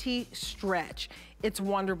Ponte Stretch. It's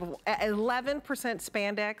wonderful. 11%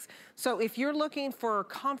 spandex. So if you're looking for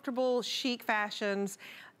comfortable, chic fashions,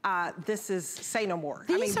 this is say no more.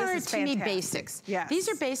 These are, to me, basics. Yes. These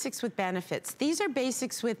are basics with benefits. These are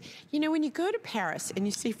basics with, you know, when you go to Paris and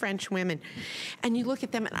you see French women and you look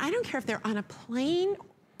at them, and I don't care if they're on a plane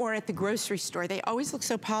or at the grocery store, they always look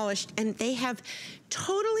so polished, and they have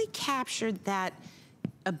totally captured that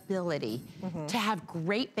ability to have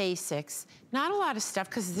great basics, not a lot of stuff,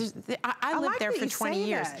 because I lived there for 20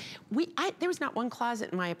 years. There was not one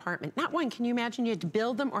closet in my apartment, not one. Can you imagine? You had to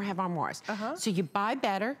build them or have armoires. So you buy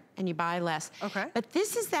better and you buy less. But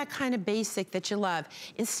this is that kind of basic that you love.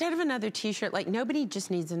 Instead of another t-shirt, like nobody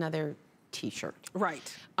just needs another t-shirt.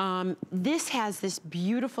 Right. This has this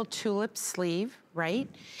beautiful tulip sleeve, right?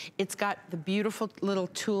 It's got the beautiful little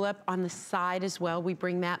tulip on the side as well. We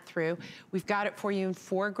bring that through. We've got it for you in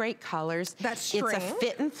 4 great colors. That string. It's a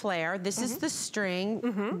fit and flare. This is the string.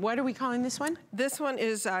 What are we calling this one? This one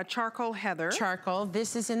is charcoal heather. Charcoal.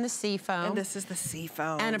 This is in the seafoam. And this is the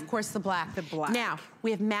seafoam. And of course the black. The black. Now,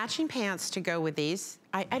 we have matching pants to go with these.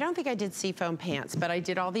 I don't think I did seafoam pants, but I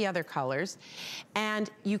did all the other colors. And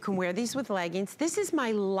you can wear these with leggings. This is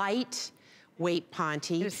my light weight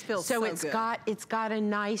Ponte. It feels so it's good. It's got a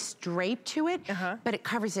nice drape to it, but it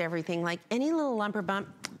covers everything. Like any little lumper bump,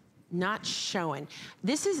 not showing.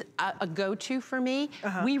 This is a go-to for me.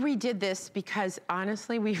 We redid this because,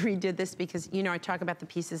 honestly, you know, I talk about the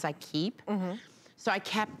pieces I keep. So I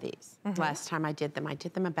kept these last time I did them. I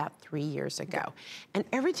did them about 3 years ago. And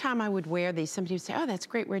every time I would wear these, somebody would say, oh, that's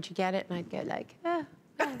great, where'd you get it? And I'd go like,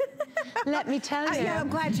 let me tell you. Yeah, I'm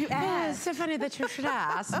glad you asked. Yeah, it's so funny that you should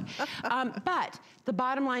ask. But the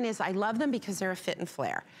bottom line is I love them because they're a fit and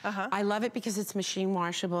flare. I love it because it's machine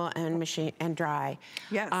washable and machine and dry.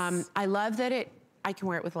 Yes. I love that it I can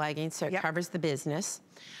wear it with leggings, so it covers the business.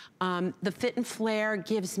 The fit and flare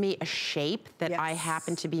gives me a shape that I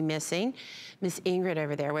happen to be missing. Miss Ingrid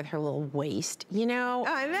over there with her little waist, you know.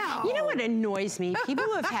 I know. You know what annoys me? People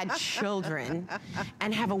who have had children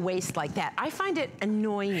and have a waist like that. I find it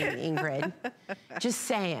annoying, Ingrid. Just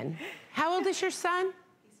saying. How old is your son?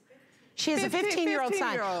 She has a 15-year-old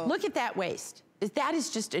son. Look at that waist. That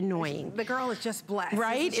is just annoying. The girl is just blessed.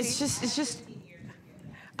 Right? It's just.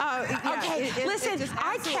 Okay, listen,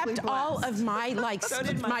 I kept all of my, like,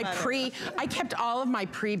 I kept all of my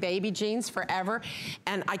pre-baby jeans forever,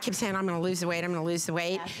 and I kept saying, I'm gonna lose the weight, I'm gonna lose the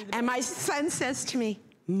weight. And my son says to me,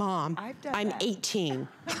 Mom, I'm 18.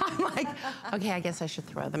 I'm like, okay, I guess I should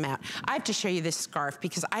throw them out. I have to show you this scarf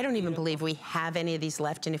because I don't even believe we have any of these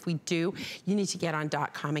left, and if we do, you need to get on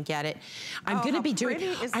 .com and get it. I'm gonna be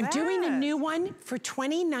doing, I'm doing a new one for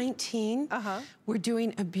 2019. We're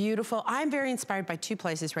doing a beautiful, I'm very inspired by two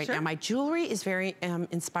places right now. My jewelry is very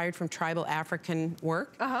inspired from tribal African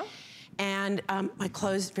work. And my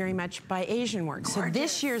clothes very much by Asian work. So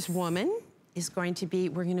this year's woman is going to be,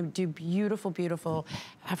 we're gonna do beautiful, beautiful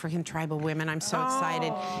African tribal women. I'm so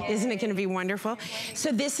excited. Isn't it gonna be wonderful?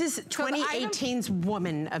 So this is 2018's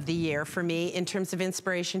Woman of the Year for me in terms of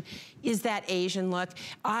inspiration, is that Asian look.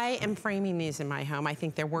 I am framing these in my home. I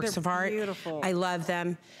think they're works of art. Beautiful. I love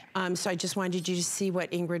them. So I just wanted you to see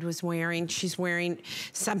what Ingrid was wearing. She's wearing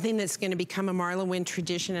something that's gonna become a MarlaWynne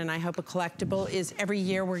tradition, and I hope a collectible, is every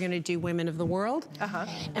year we're gonna do Women of the World.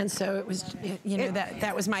 And so it was, you know,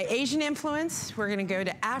 that was my Asian influence. We're gonna go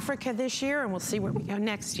to Africa this year, and we'll see where we go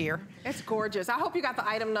next year. It's gorgeous. I hope you got the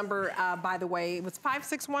item number, by the way. It was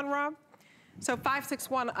 561, Rob? So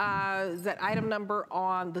 561 is that item number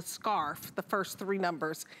on the scarf, the first three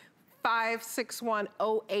numbers.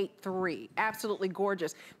 561083. Absolutely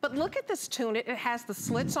gorgeous. But look at this tunic. It has the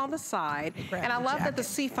slits on the side. And I love that the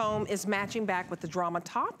seafoam is matching back with the drama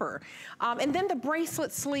topper. And then the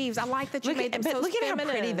bracelet sleeves. I like that you made them so feminine. Look at how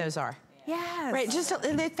pretty those are. Yes. Right, just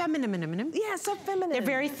they're feminine. Yeah, so feminine. They're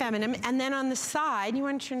very feminine. And then on the side, you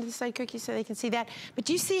want to turn to the side, Cookie, so they can see that. But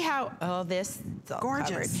do you see how, it's all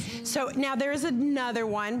gorgeous. Covered. So now there is another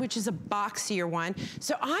one, which is a boxier one.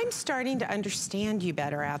 So I'm starting to understand you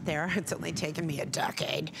better out there. It's only taken me a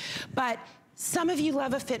decade. But some of you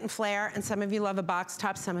love a fit and flare, and some of you love a box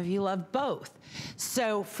top, some of you love both.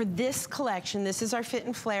 So for this collection, this is our fit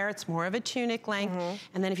and flare. It's more of a tunic length.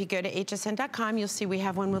 And then if you go to hsn.com, you'll see we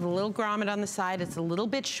have one with a little grommet on the side. It's a little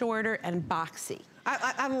bit shorter and boxy.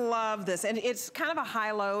 I love this, and it's kind of a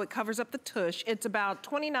high-low. It covers up the tush. It's about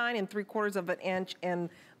 29 3/4 of an inch in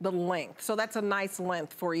the length, so that's a nice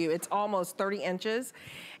length for you. It's almost 30 inches.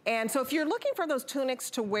 And so if you're looking for those tunics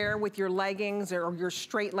to wear with your leggings or your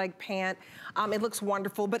straight leg pant, it looks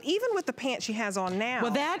wonderful. But even with the pant she has on now.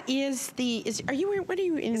 Well, that is the, what are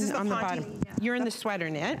you in on the bottom? Yeah. You're in the sweater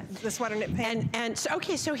knit. The sweater knit pant. And so,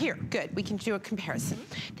 okay, so here, good, we can do a comparison.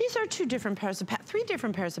 These are three different pairs of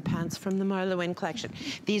pants from the MarlaWynne collection.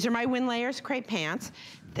 These are my Wynne Layers crepe pants.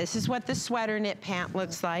 This is what the sweater knit pant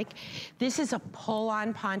looks like. This is a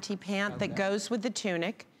pull-on ponte pant that goes with the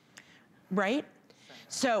tunic, right?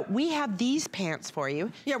 So we have these pants for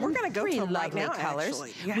you. Yeah, we're gonna go to them right now,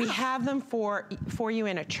 colors. Yeah. We have them for you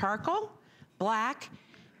in a charcoal, black,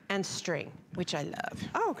 and string, which I love.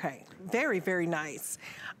 Okay, very, very nice.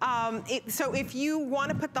 So if you want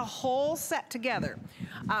to put the whole set together,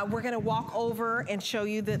 we're going to walk over and show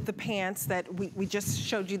you the pants that we just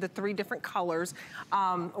showed you the three different colors,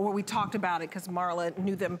 where we talked about it because Marla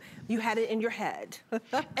knew them. You had it in your head.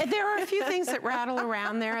 There are a few things that rattle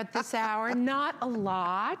around there at this hour. Not a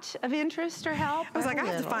lot of interest or help. I was like, I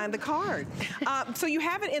have to find the card. So you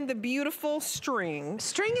have it in the beautiful string.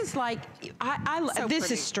 String is like, this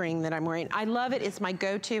is string that I'm wearing. I love it. It's my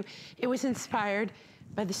go-to. It was inspired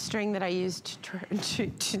by the string that I used to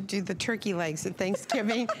do the turkey legs at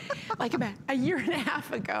Thanksgiving. Like about a year and a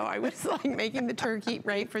half ago, I was like making the turkey,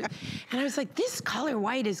 right? And I was like, this color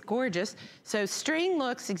white is gorgeous. So string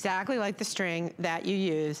looks exactly like the string that you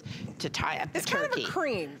use to tie up the turkey. It's kind of a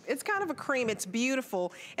cream. It's kind of a cream. It's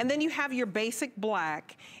beautiful. And then you have your basic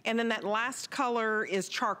black, and then that last color is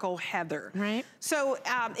charcoal heather. Right. So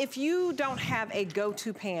if you don't have a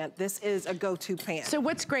go-to pant, this is a go-to pant. So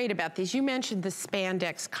what's great about these? You mentioned the spandex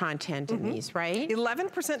content in these, right?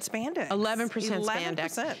 11% spandex. 11%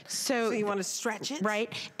 spandex. So you want to stretch it?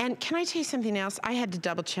 Right. And can I tell you something else? I had to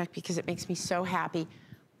double check because it makes me so happy.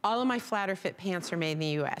 All of my flatter fit pants are made in the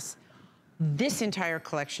U.S. This entire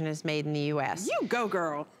collection is made in the U.S. You go,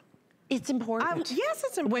 girl. It's important. Yes,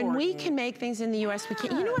 it's important. When we can make things in the U.S., we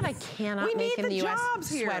can. You know what I cannot make in the U.S.?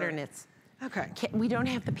 Here. Sweater knits. Okay. We don't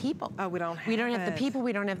have the people. Oh, we don't have the people,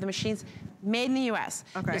 we don't have the machines. Made in the US.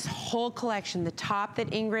 Okay. This whole collection, the top that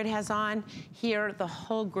Ingrid has on, here, the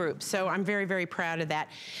whole group. So I'm very, very proud of that.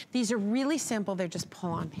 These are really simple, they're just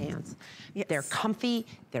pull-on pants. Yes. They're comfy,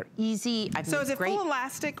 they're easy. So is it full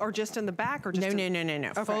elastic or just in the back or just No.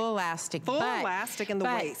 Okay. Full elastic. Full elastic in the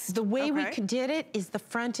waist. The way we did it is the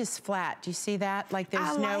front is flat. Do you see that? Like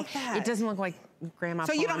there's it doesn't look like grandma.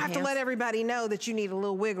 So you don't have to let everybody know that you need a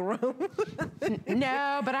little wiggle room.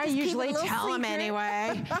 No, but I usually tell them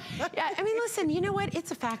anyway. Yeah, I mean, listen, you know what? It's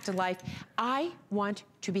a fact of life. I want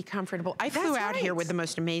to be comfortable. I flew out here with the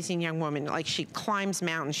most amazing young woman. Like, she climbs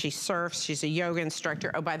mountains, she surfs, she's a yoga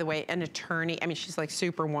instructor. Oh, by the way, an attorney. I mean, she's like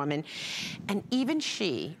Superwoman. And even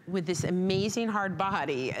she, with this amazing hard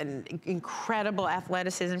body and incredible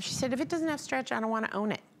athleticism, she said, if it doesn't have stretch, I don't want to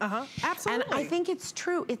own it. Absolutely. And I think it's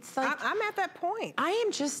true. It's like I'm at that point. I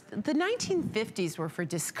am just, the 1950s were for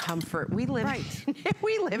discomfort. We live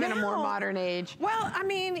in a more modern age. Well, I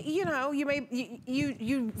mean, you know,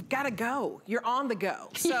 you gotta go. You're on the go.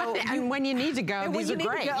 So and when you need to go, these are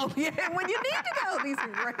great. Yeah, when you need to go, these are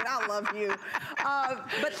great. I love you.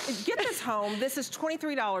 But get this home. This is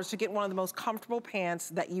 $23 to get one of the most comfortable pants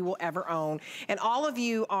that you will ever own. And all of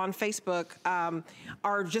you on Facebook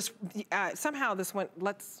are just somehow this went.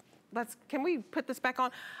 Can we put this back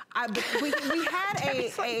on? We had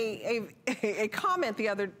a comment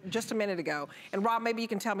just a minute ago, and Rob, maybe you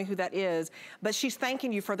can tell me who that is, but she's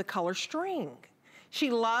thanking you for the color string. She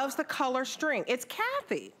loves the color string. It's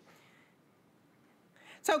Kathy.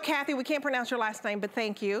 So Kathy, we can't pronounce your last name, but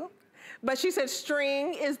thank you. But she said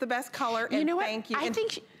string is the best color, and you know what? Thank you. I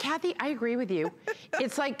think, Kathy, I agree with you.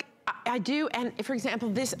 It's like, I do, and for example,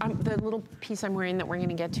 this, the little piece I'm wearing that we're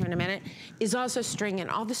gonna get to in a minute is also string, and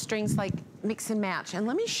all the strings like mix and match. And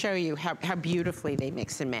let me show you how beautifully they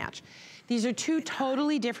mix and match. These are two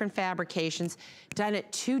totally different fabrications, done at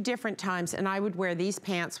 2 different times, and I would wear these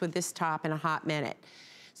pants with this top in a hot minute.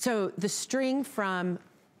 So the string from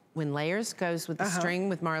When Layers goes with the string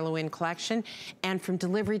with MarlaWynne collection, and from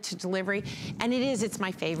delivery to delivery. And it's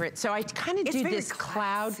my favorite. So I kind of do this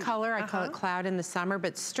cloud color. I call it cloud in the summer,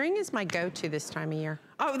 but string is my go-to this time of year.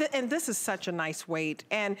 Oh, and this is such a nice weight.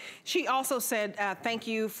 And she also said, thank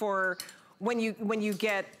you for when you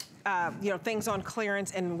get you know, things on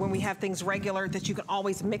clearance, and when we have things regular, that you can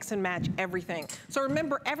always mix and match everything. So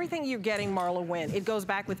remember, everything you're getting, MarlaWynne, it goes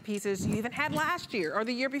back with pieces you even had last year or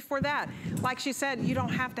the year before that. Like she said, you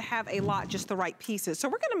don't have to have a lot, just the right pieces. So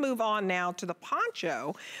we're gonna move on now to the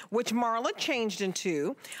poncho, which Marla changed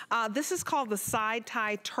into. This is called the side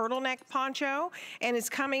tie turtleneck poncho, and it's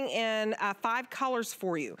coming in 5 colors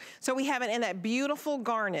for you. So we have it in that beautiful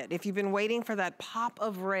garnet. If you've been waiting for that pop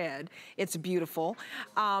of red, it's beautiful.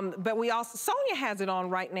 But we also, Sonia has it on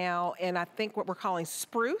right now, and I think what we're calling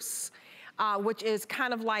spruce, which is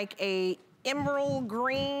kind of like a emerald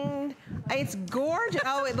green. It's gorgeous.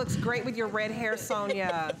 Oh, it looks great with your red hair,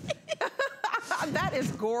 Sonia. That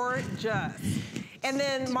is gorgeous. And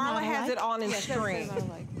then Marla has it on in string.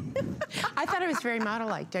 I thought it was very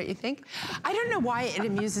model-like, don't you think? I don't know why it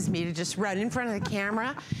amuses me to just run in front of the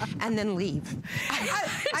camera and then leave.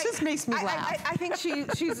 It just makes me laugh. I think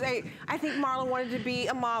I think Marla wanted to be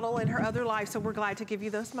a model in her other life, so we're glad to give you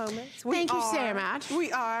those moments. Thank you so much.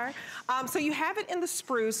 We are. So you have it in the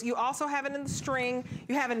spruce, you also have it in the string,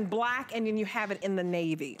 you have it in black, and then you have it in the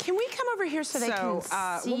navy. Can we come over here so they can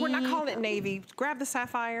see? Well, we're not calling it navy. Grab the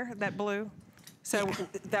sapphire, that blue. So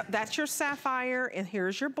that's your sapphire, and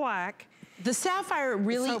here's your black. The sapphire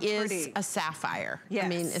really is a sapphire. Yes. I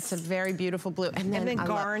mean, it's a very beautiful blue. And then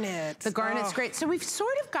garnet. The garnet's great. So we've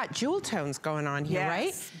sort of got jewel tones going on here, right?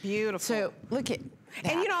 Yes, beautiful. So look at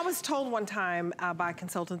that. And you know, I was told one time by a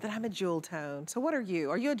consultant that I'm a jewel tone. So what are you?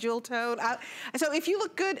 Are you a jewel tone? So if you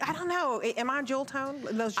look good, I don't know, am I a jewel tone?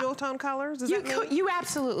 Those jewel tone colors? You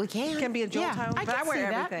absolutely can. Can be a jewel tone, but I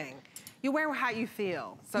wear everything. You wear how you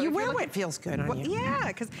feel. So you wear what feels good on you.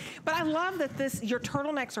 Yeah, but I love that your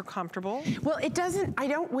turtlenecks are comfortable. Well, I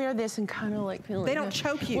don't wear this and kind of like feel They don't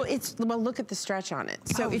choke you. Well, look at the stretch on it.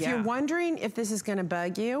 So if you're wondering if this is gonna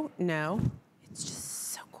bug you, no, it's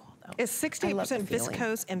just so cool though. It's 68%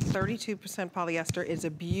 viscose and 32% polyester. It's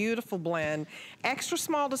a beautiful blend. Extra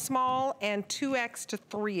small to small and 2X to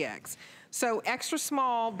 3X. So extra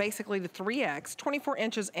small, basically to 3X, 24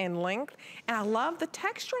 inches in length. And I love the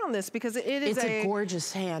texture on this because it's a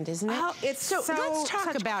gorgeous hand, isn't it? Oh, let's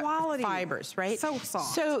talk about quality. Fibers, right? So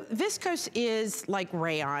soft. So viscose is like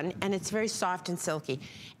rayon, and it's very soft and silky.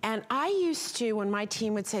 And I used to, when my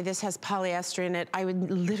team would say this has polyester in it, I would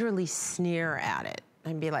literally sneer at it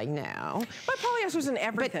and be like, no. But polyester's in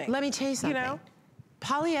everything. But let me tell you something. You know?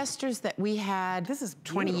 polyesters that we had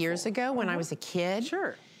 20 years ago when I was a kid.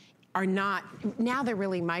 Sure. Are not, now they're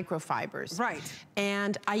really microfibers. Right.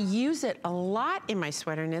 And I use it a lot in my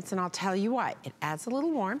sweater knits, and I'll tell you what, it adds a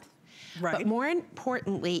little warmth. Right. But more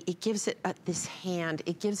importantly, it gives it this hand.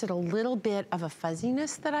 It gives it a little bit of a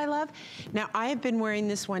fuzziness that I love. Now, I have been wearing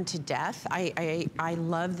this one to death. I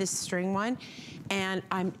love this string one, and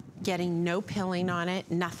I'm getting no pilling on it,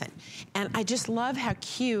 nothing. And I just love how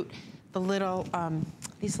cute the little,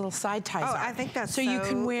 these little side ties are. I think that's so you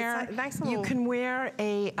can wear, nice little... you can wear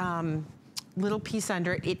a little piece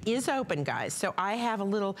under it. It is open, guys. So I have a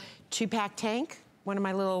little 2-pack tank, one of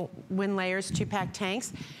my little Wynne Layers 2-pack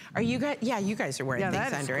tanks. Are you guys, yeah, you guys are wearing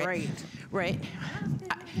things under it. Great. Right?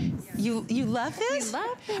 You love this? We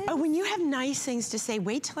love it. Oh, when you have nice things to say,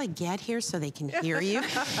 wait till I get here so they can hear you.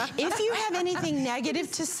 If you have anything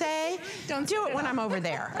negative to say, don't do it when I'm over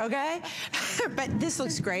there, okay? But this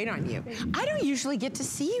looks great on you. I don't usually get to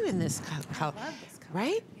see you in this color,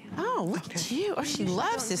 right? Oh, look at you. Oh, she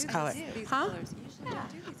loves this color. Huh?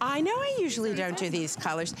 I know I usually don't do these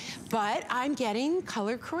colors, but I'm getting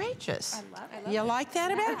color courageous. I love it. You like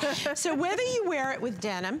that about it? So whether you wear it with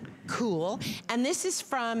denim, cool, and this is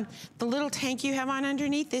from the little tank you have on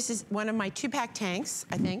underneath. This is one of my 2-pack tanks,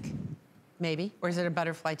 I think, maybe, or is it a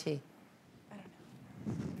butterfly tee? I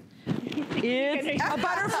don't know. It's a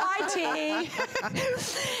butterfly tee.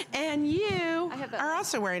 And you are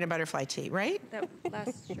also wearing a butterfly tee, right? That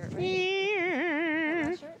last shirt, right? Yeah. That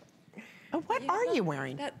last shirt? Oh, what are you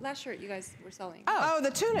wearing? That last shirt you guys were selling. Oh, the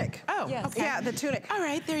tunic. Oh, yes. Okay. Yeah, the tunic. All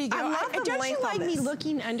right, there you go. I love the don't length you like on me this.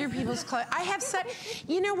 looking under people's clothes? I have such,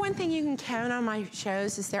 you know, one thing you can count on my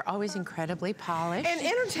shows is they're always incredibly polished. And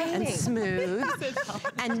entertaining. And smooth.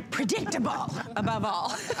 And predictable, above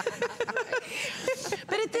all.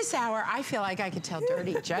 But at this hour, I feel like I could tell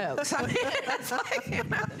dirty jokes. I mean, it's like, you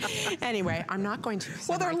know. Anyway, I'm not going to.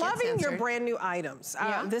 Well, they're loving your brand new items.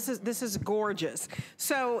 Yeah. This is gorgeous.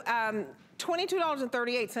 So,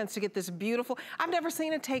 $22.38 to get this beautiful. I've never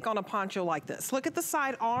seen a take on a poncho like this. Look at the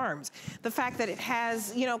side arms. The fact that it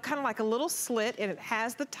has, you know, kind of like a little slit and it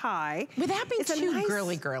has the tie. Without being too nice,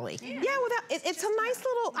 girly. Yeah, without, it's a nice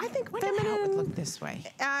little, I think, feminine. How it would look this way.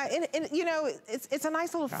 And you know, it's a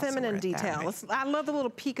nice little feminine detail. I love the little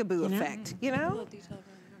peekaboo effect, you know?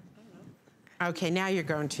 Okay, now you're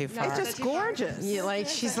going too far. It's just gorgeous. You like,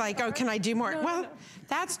 she's like, oh, can I do more? Well,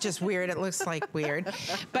 that's just weird. It looks like weird.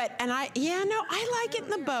 But, and I like it in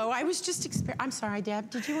the bow. I was just, I'm sorry,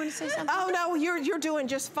 Deb, did you want to say something? Oh, no, you're doing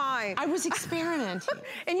just fine. I was experimenting.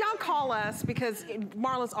 And y'all call us because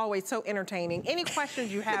Marla's always so entertaining. Any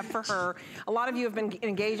questions you have for her, a lot of you have been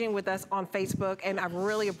engaging with us on Facebook, and I've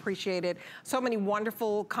really appreciated so many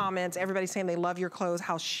wonderful comments. Everybody saying they love your clothes,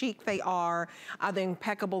 how chic they are, the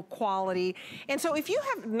impeccable quality. And so if you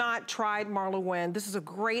have not tried MarlaWynne, this is a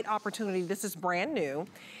great opportunity. This is brand new.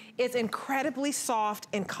 It's incredibly soft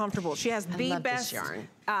and comfortable. She has the best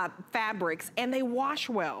fabrics, and they wash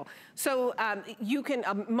well. So you can,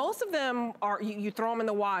 most of them are, you throw them in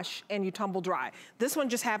the wash and you tumble dry. This one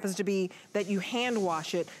just happens to be that you hand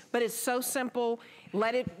wash it, but it's so simple.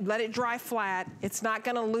 Let it dry flat. It's not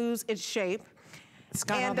gonna lose its shape. It's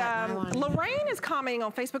got all that nylon. Lorraine is commenting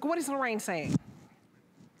on Facebook. What is Lorraine saying?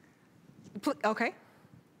 Okay.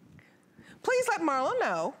 Please let Marla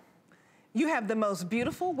know you have the most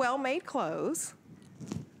beautiful, well-made clothes.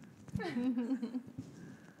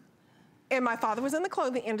 And my father was in the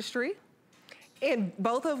clothing industry, and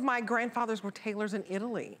both of my grandfathers were tailors in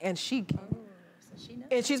Italy, and she's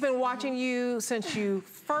been watching you since you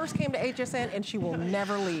first came to HSN, and she will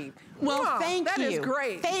never leave. Well, thank you. That is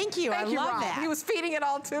great. Thank you. I love that. He was feeding it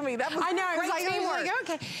all to me. That was I know. great I was like,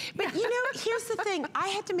 okay. But you know, here's the thing. I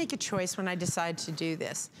had to make a choice when I decided to do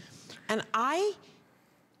this, and I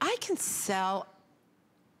can sell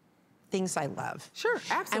things I love. Sure,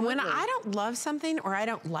 absolutely. And when I don't love something or I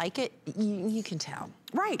don't like it, you can tell.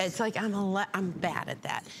 Right. It's like I'm bad at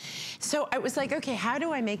that. So I was like, okay, how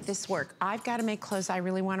do I make this work? I've got to make clothes I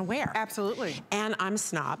really want to wear. Absolutely. And I'm a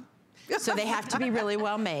snob. So they have to be really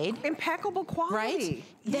well made. Impeccable quality. Right?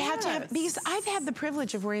 They have to have, because I've had the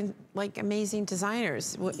privilege of wearing like amazing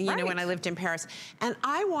designers, you know, when I lived in Paris. And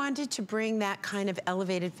I wanted to bring that kind of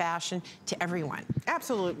elevated fashion to everyone.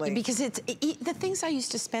 Absolutely. Because the things I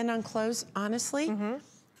used to spend on clothes, honestly,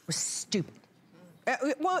 was stupid.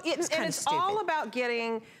 Well, it's all about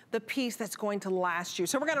getting the piece that's going to last you.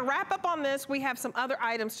 So we're gonna wrap up on this. We have some other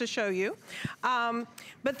items to show you.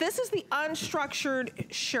 But this is the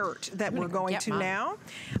unstructured shirt that we're going to now.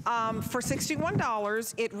 For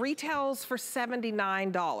 $61, it retails for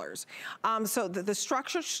 $79. So the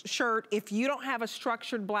structured shirt, if you don't have a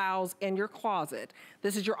structured blouse in your closet,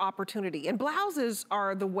 this is your opportunity. And blouses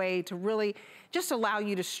are the way to really just allow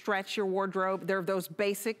you to stretch your wardrobe. They're those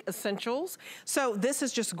basic essentials. So this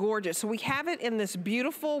is just gorgeous. So we have it in this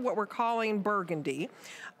beautiful, what we're calling burgundy.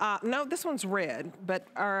 No, this one's red, but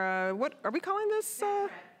what are we calling this?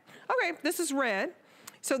 Okay, this is red.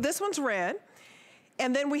 So this one's red.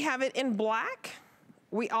 And then we have it in black.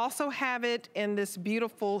 We also have it in this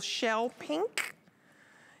beautiful shell pink.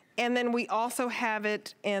 And then we also have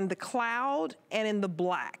it in the cloud and in the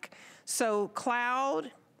black. So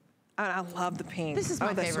cloud, I love the pink. This is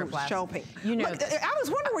my favorite blouse. Shell pink. You know, look, I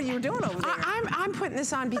was wondering what you were doing over there. I'm putting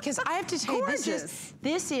this on because I have to tell you,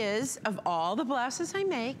 this is, of all the blouses I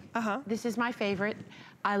make, this is my favorite.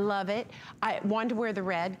 I love it. I wanted to wear the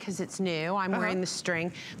red because it's new. I'm wearing the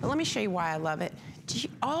string. But let me show you why I love it.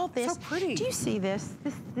 All this, so pretty. Do you see this?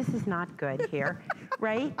 This is not good here,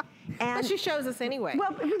 right? And but she shows us anyway.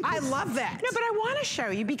 Well, I love that. No, but I want to show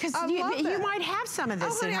you because you might have some of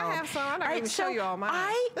this at home. I have some. I'm not going to show you all mine.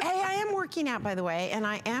 I am working out, by the way, and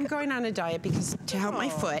I am going on a diet because to help my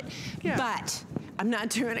foot. Yeah. But I'm not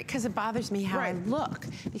doing it because it bothers me how I look,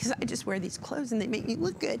 because I just wear these clothes and they make me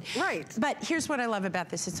look good. Right. But here's what I love about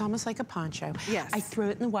this. It's almost like a poncho. Yes. I throw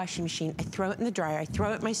it in the washing machine. I throw it in the dryer. I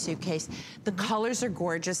throw it in my suitcase. The colors are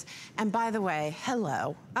gorgeous. And by the way,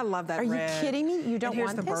 hello. I love that red. Are you kidding me? You don't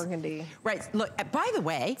want this? Here's the burgundy. Right. Look, by the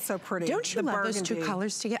way. So pretty. Don't you love those two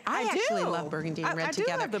colors together? I actually love burgundy and red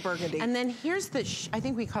together. I do love the burgundy. And then here's the, I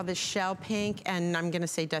think we call this shell pink, and I'm going to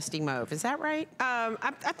say dusty mauve. Is that right? I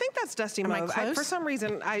think that's dusty mauve. For some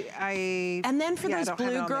reason, and then for those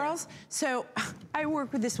blue girls, so I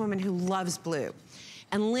work with this woman who loves blue.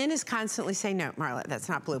 And Lynn is constantly saying, no, Marla, that's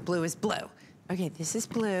not blue. Blue is blue. Okay, this is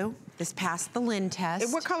blue. This passed the Lynn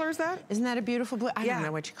test. What color is that? Isn't that a beautiful blue? I don't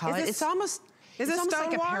know what you call it. It's almost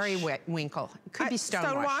like a periwinkle. It could be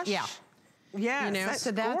stonewash. Yeah. Yeah, you know,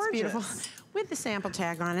 so that's gorgeous. Beautiful. With the sample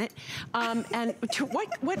tag on it. And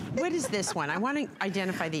what is this one? I want to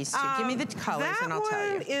identify these two. Give me the colors and I'll tell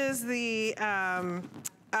you. That one is the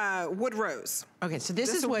wood rose. Okay, so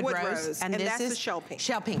this is wood rose and this that's is the shell pink.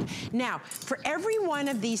 Shell pink. Now, for every one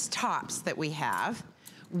of these tops that we have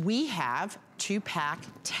 2-pack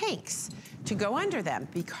tanks to go under them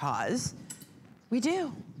because we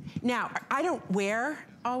do. Now, I don't wear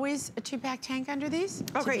always a 2-pack tank under these,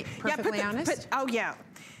 to be perfectly honest. Oh, yeah.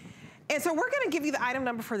 And so we're gonna give you the item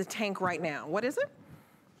number for the tank right now. What is it?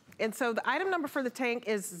 And so the item number for the tank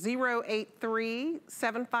is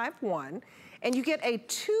 083751. And you get a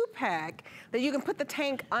 2-pack that you can put the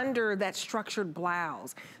tank under that structured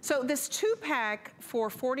blouse. So this 2-pack for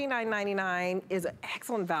 $49.99 is an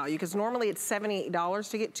excellent value because normally it's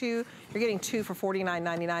 $78 to get 2. You're getting 2 for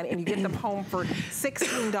 $49.99 and you get them home for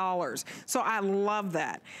 $16. So I love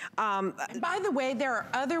that. By the way, there are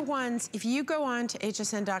other ones. If you go on to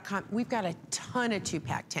hsn.com, we've got a ton of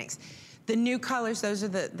 2-pack tanks. The new colors, those are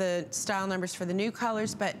the style numbers for the new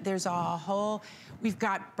colors, but there's a whole, we've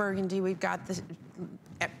got burgundy, we've got the,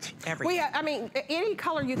 everything. I mean, any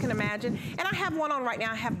color you can imagine. And I have one on right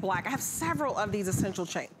now, I have black. I have several of these essential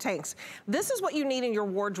tanks. This is what you need in your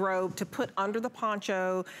wardrobe to put under the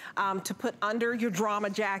poncho, to put under your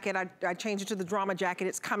drama jacket. I changed it to the drama jacket,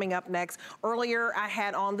 it's coming up next. Earlier, I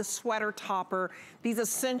had on the sweater topper. These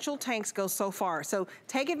essential tanks go so far. So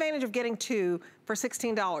take advantage of getting 2 for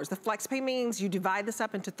 $16. The flex pay means you divide this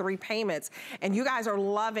up into 3 payments. And you guys are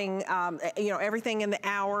loving, you know, everything in the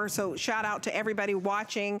hour. So shout out to everybody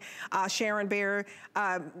watching. Sharon Bear,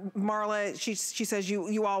 Marla, she says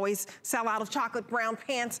you always sell out of chocolate brown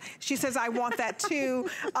pants. She says I want that too.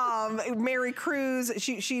 Mary Cruz,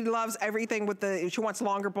 she loves everything with she wants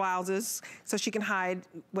longer blouses so she can hide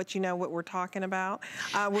what we're talking about.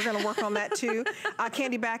 We're gonna work on that too.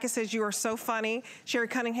 Candy Backus says you are so funny. Sherry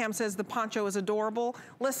Cunningham says the poncho is adorable.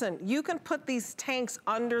 Listen, you can put these tanks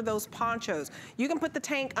under those ponchos. You can put the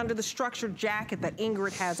tank under the structured jacket that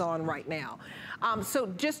Ingrid has on right now. So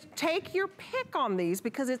just take your pick on these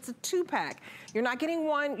because it's a 2-pack. You're not getting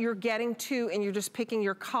 1, you're getting 2, and you're just picking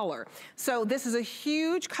your color. So this is a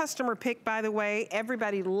huge customer pick, by the way.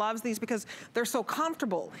 Everybody loves these because they're so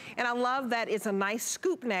comfortable. And I love that it's a nice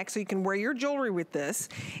scoop neck so you can wear your jewelry with this.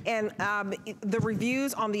 And the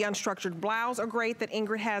reviews on the unstructured blouse are great that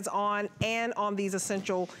Ingrid has on, and on these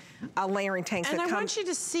essential layering tanks. And I want you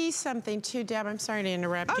to see something too, Deb. I'm sorry to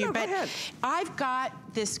interrupt you, no, but go ahead. I've got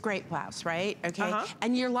this great blouse, right? Okay.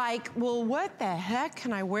 And you're like, well, what the heck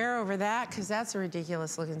can I wear over that? Because that's a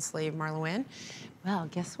ridiculous looking sleeve, MarlaWynne. Well,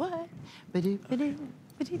 guess what?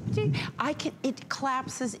 It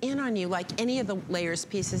collapses in on you like any of the layers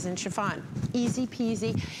pieces in chiffon. Easy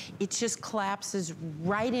peasy. It just collapses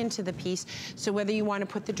right into the piece. So whether you want to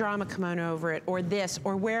put the drama kimono over it or this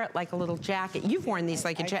or wear it like a little jacket. You've worn these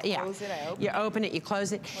like a jacket. Yeah. You open it, you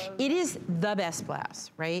close it. It is the best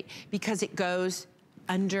blouse, right? Because it goes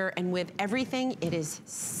under and with everything. It is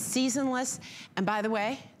seasonless. And by the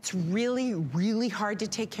way, it's really, really hard to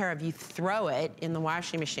take care of. You throw it in the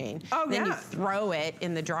washing machine. Then you throw it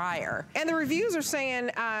in the dryer. And the reviews are saying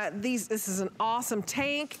this is an awesome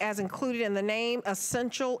tank, as included in the name.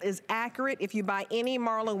 Essential is accurate. If you buy any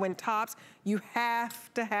MarlaWynne tops, you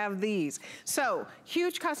have to have these. So,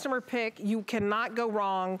 huge customer pick. You cannot go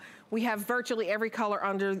wrong. We have virtually every color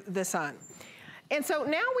under the sun. And so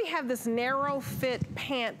now we have this narrow fit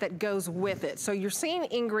pant that goes with it. So you're seeing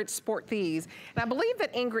Ingrid sport these. And I believe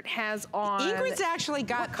that Ingrid has on... Ingrid's actually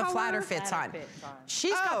got the flatter fits on.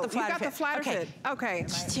 She's got the flatter fit. You got the flatter fit. Okay.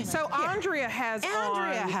 So Andrea has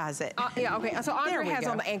Andrea has it. Yeah, okay. So Andrea has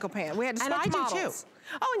on the ankle pant. We had to switch models. And I do too.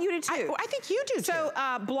 Oh, and you did too. I think you do too. So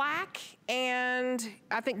black and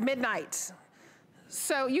I think midnight.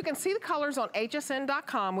 So you can see the colors on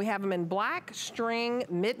hsn.com. We have them in black, string,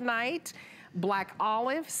 midnight, black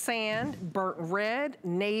olive, sand, burnt red,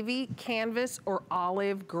 navy, canvas, or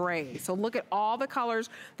olive gray. So look at all the colors.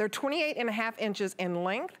 They're 28.5 inches in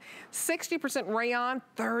length, 60% rayon,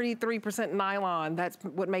 33% nylon. That's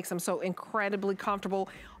what makes them so incredibly comfortable.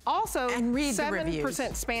 Also, and read 7% the reviews.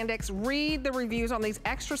 spandex. Read the reviews on these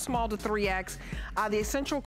extra small to 3X. The essential